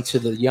pass down to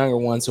the younger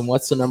ones, and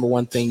what's the number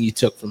one thing you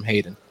took from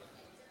Hayden?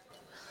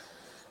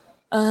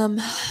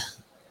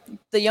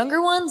 The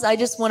younger ones, I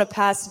just want to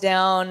pass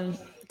down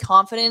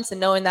confidence and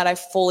knowing that I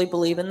fully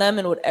believe in them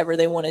and whatever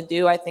they want to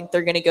do, I think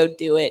they're going to go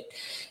do it.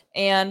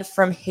 And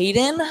from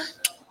Hayden,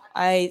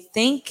 I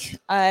think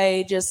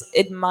I just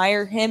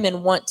admire him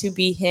and want to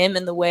be him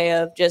in the way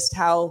of just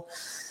how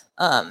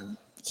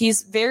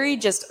he's very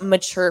just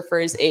mature for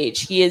his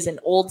age. He is an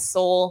old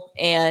soul,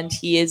 and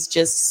he is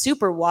just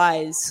super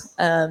wise.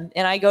 And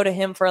I go to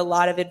him for a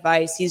lot of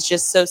advice. He's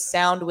just so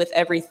sound with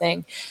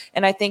everything.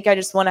 And I think I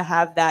just want to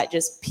have that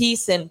just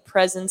peace and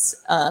presence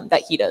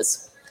that he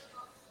does.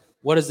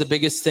 What is the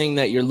biggest thing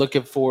that you're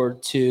looking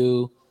forward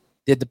to?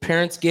 Did the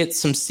parents get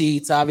some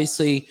seats?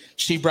 Obviously,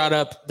 she brought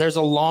up there's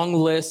a long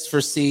list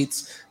for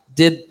seats.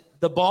 Did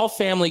the Bahl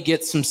family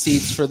get some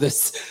seats for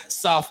this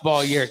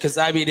softball year? Because,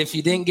 I mean, if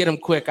you didn't get them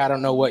quick, I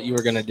don't know what you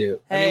were going to do.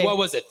 Hey. I mean, what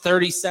was it,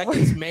 30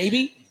 seconds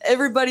maybe?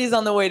 Everybody's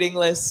on the waiting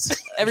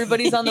list.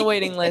 Everybody's on the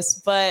waiting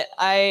list. But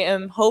I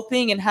am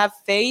hoping and have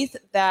faith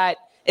that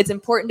it's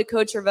important to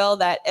Coach Ravel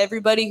that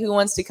everybody who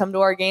wants to come to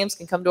our games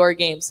can come to our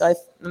games. So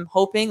I'm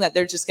hoping that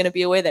there's just going to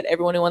be a way that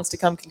everyone who wants to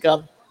come can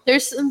come.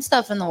 There's some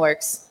stuff in the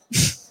works.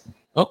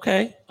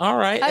 Okay. All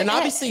right. And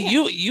obviously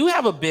you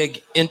have a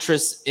big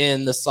interest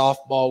in the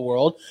softball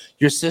world.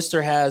 Your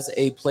sister has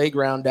a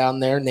playground down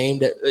there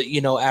named,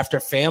 after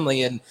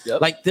family. And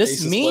this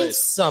Ace's means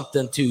Place.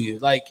 something to you.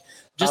 Like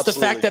just Absolutely. the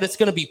fact that it's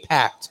going to be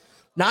packed,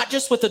 not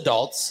just with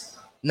adults,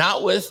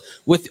 not with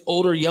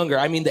older, younger.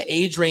 I mean, the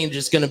age range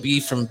is going to be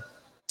from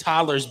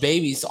toddlers,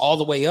 babies, all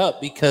the way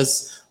up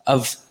because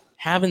of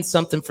having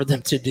something for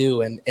them to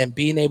do and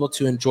being able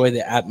to enjoy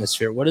the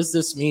atmosphere. What does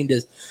this mean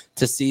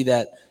to see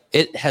that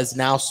it has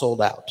now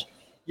sold out?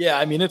 Yeah,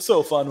 I mean, it's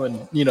so fun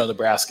when,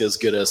 Nebraska is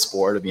good at a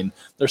sport. I mean,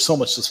 there's so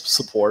much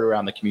support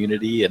around the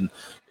community. And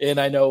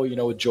I know,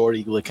 with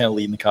Jordy kind of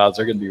leading the cause,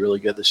 they're going to be really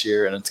good this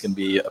year, and it's going to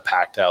be a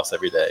packed house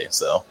every day.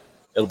 So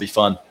it'll be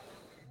fun.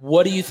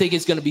 What do you think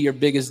is going to be your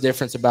biggest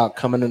difference about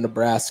coming to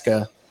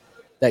Nebraska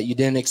that you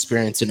didn't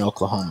experience in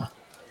Oklahoma?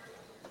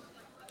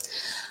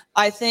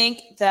 I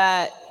think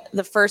that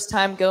the first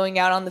time going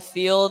out on the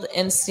field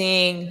and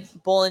seeing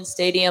Bowling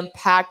Stadium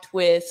packed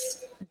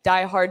with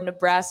diehard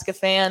Nebraska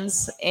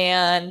fans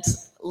and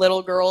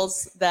little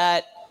girls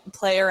that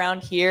play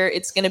around here,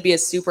 it's going to be a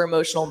super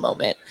emotional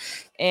moment.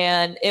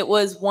 And it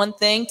was one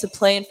thing to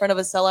play in front of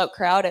a sellout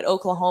crowd at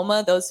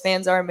Oklahoma. Those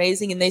fans are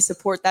amazing and they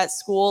support that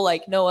school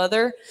like no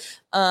other.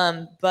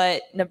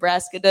 But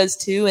Nebraska does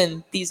too.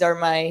 And these are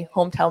my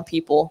hometown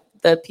people,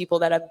 the people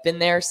that have been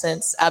there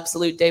since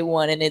absolute day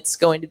one. And it's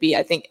going to be,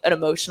 I think, an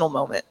emotional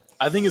moment.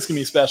 I think it's going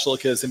to be special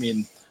because,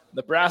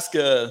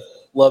 Nebraska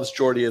loves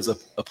Jordy as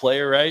a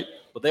player, right?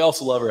 But they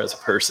also love her as a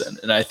person.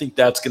 And I think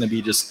that's going to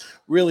be just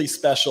really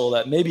special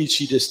that maybe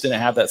she just didn't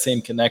have that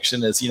same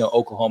connection as,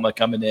 Oklahoma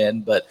coming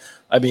in. But,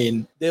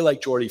 they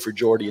like Jordy for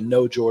Jordy and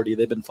know Jordy.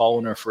 They've been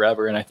following her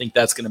forever. And I think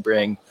that's going to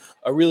bring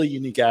a really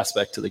unique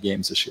aspect to the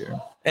games this year.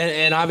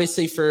 And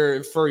obviously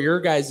for your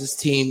guys'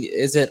 team,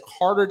 is it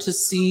harder to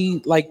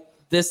see,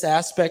 this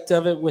aspect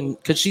of it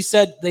because she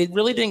said they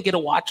really didn't get to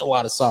watch a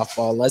lot of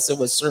softball unless it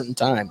was certain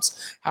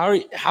times.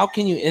 How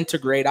can you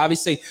integrate?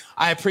 Obviously,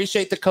 I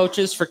appreciate the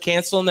coaches for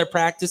canceling their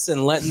practice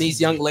and letting these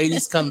young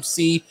ladies come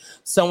see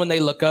someone they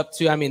look up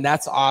to. I mean,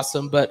 that's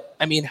awesome. But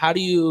how do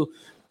you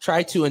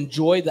try to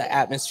enjoy the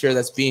atmosphere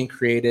that's being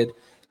created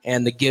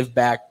and the give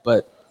back,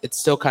 but it's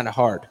still kind of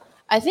hard?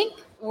 I think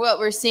what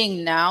we're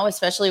seeing now,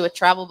 especially with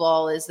travel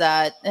ball, is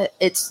that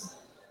it's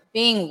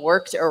being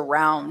worked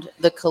around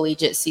the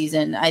collegiate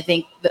season. I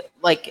think that,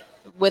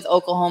 with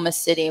Oklahoma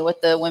City,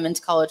 with the Women's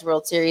College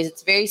World Series,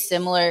 it's very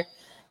similar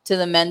to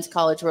the Men's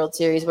College World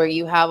Series, where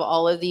you have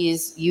all of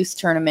these youth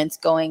tournaments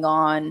going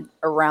on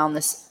around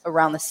the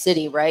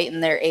city, right?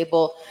 And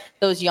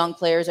those young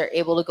players are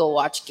able to go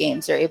watch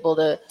games. They're able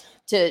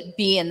to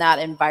be in that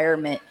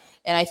environment.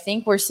 And I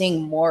think we're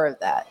seeing more of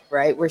that,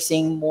 right? We're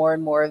seeing more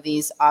and more of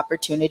these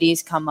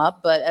opportunities come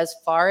up. But as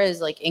far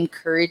as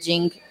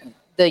encouraging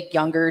the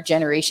younger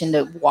generation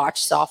to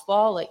watch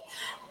softball,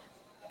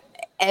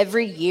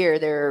 every year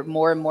there are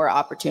more and more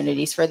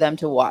opportunities for them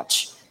to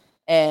watch.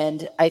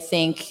 And I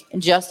think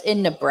just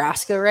in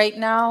Nebraska right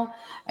now,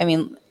 I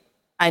mean,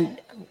 I'm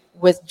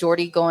with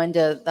Jordy going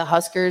to the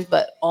Huskers,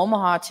 but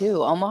Omaha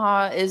too.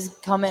 Omaha is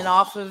coming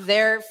off of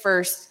their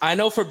first. I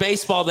know for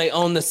baseball they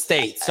own the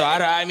state, so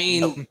I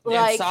mean,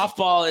 Like,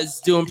 softball is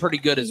doing pretty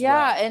good as well.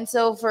 Yeah, and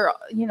so for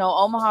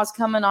Omaha's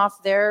coming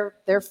off their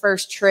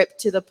first trip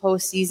to the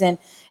postseason,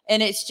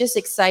 and it's just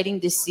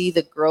exciting to see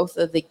the growth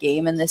of the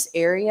game in this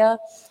area,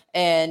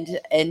 and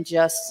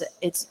just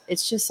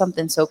it's just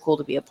something so cool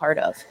to be a part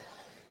of.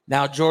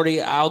 Now,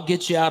 Jordy, I'll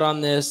get you out on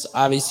this.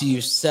 Obviously,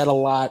 you've said a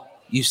lot.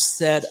 You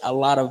said a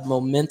lot of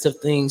momentous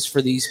things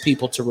for these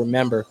people to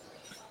remember.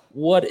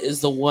 What is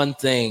the one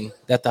thing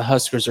that the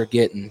Huskers are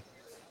getting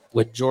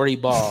with Jordy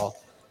Bahl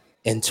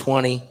in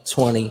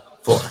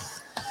 2024?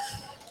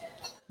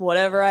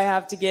 Whatever I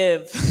have to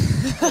give.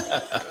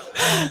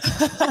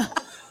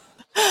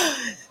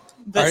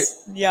 But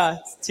yeah,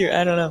 it's true.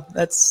 I don't know.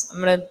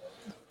 I'm going to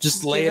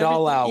just lay it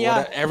all out.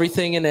 Yeah.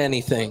 Everything and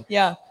anything.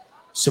 Yeah.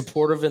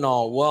 Supportive and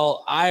all.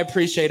 Well, I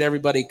appreciate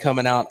everybody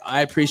coming out.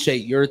 I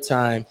appreciate your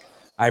time.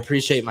 I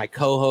appreciate my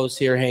co-hosts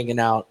here hanging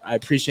out. I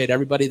appreciate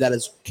everybody that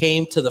has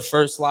came to the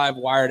first live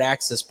Wired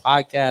Access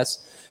podcast.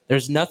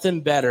 There's nothing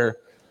better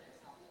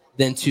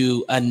than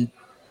to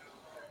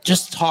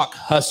just talk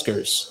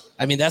Huskers.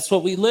 I mean, that's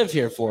what we live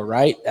here for,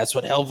 right? That's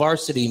what Hell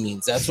Varsity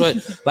means. That's what,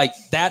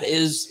 that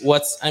is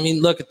what's, I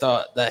mean, look at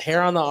the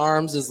hair on the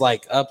arms is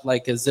up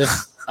as if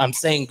I'm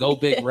saying go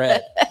Big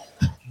Red.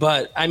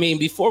 But, I mean,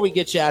 before we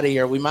get you out of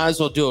here, we might as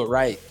well do it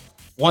right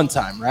one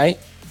time, right?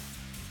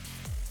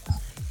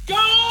 Go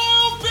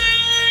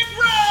Big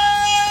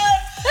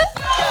Red! Go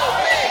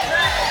Big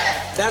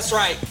Red! That's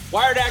right.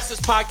 Wired Access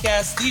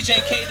Podcast,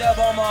 DJ K-Dub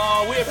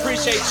Omaha. We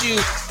appreciate you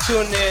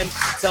tuning in.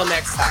 Until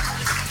next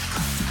time.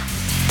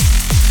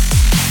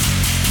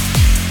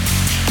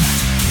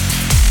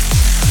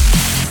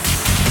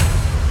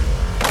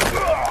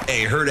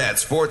 A Herd at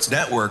Sports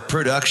Network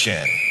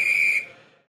production.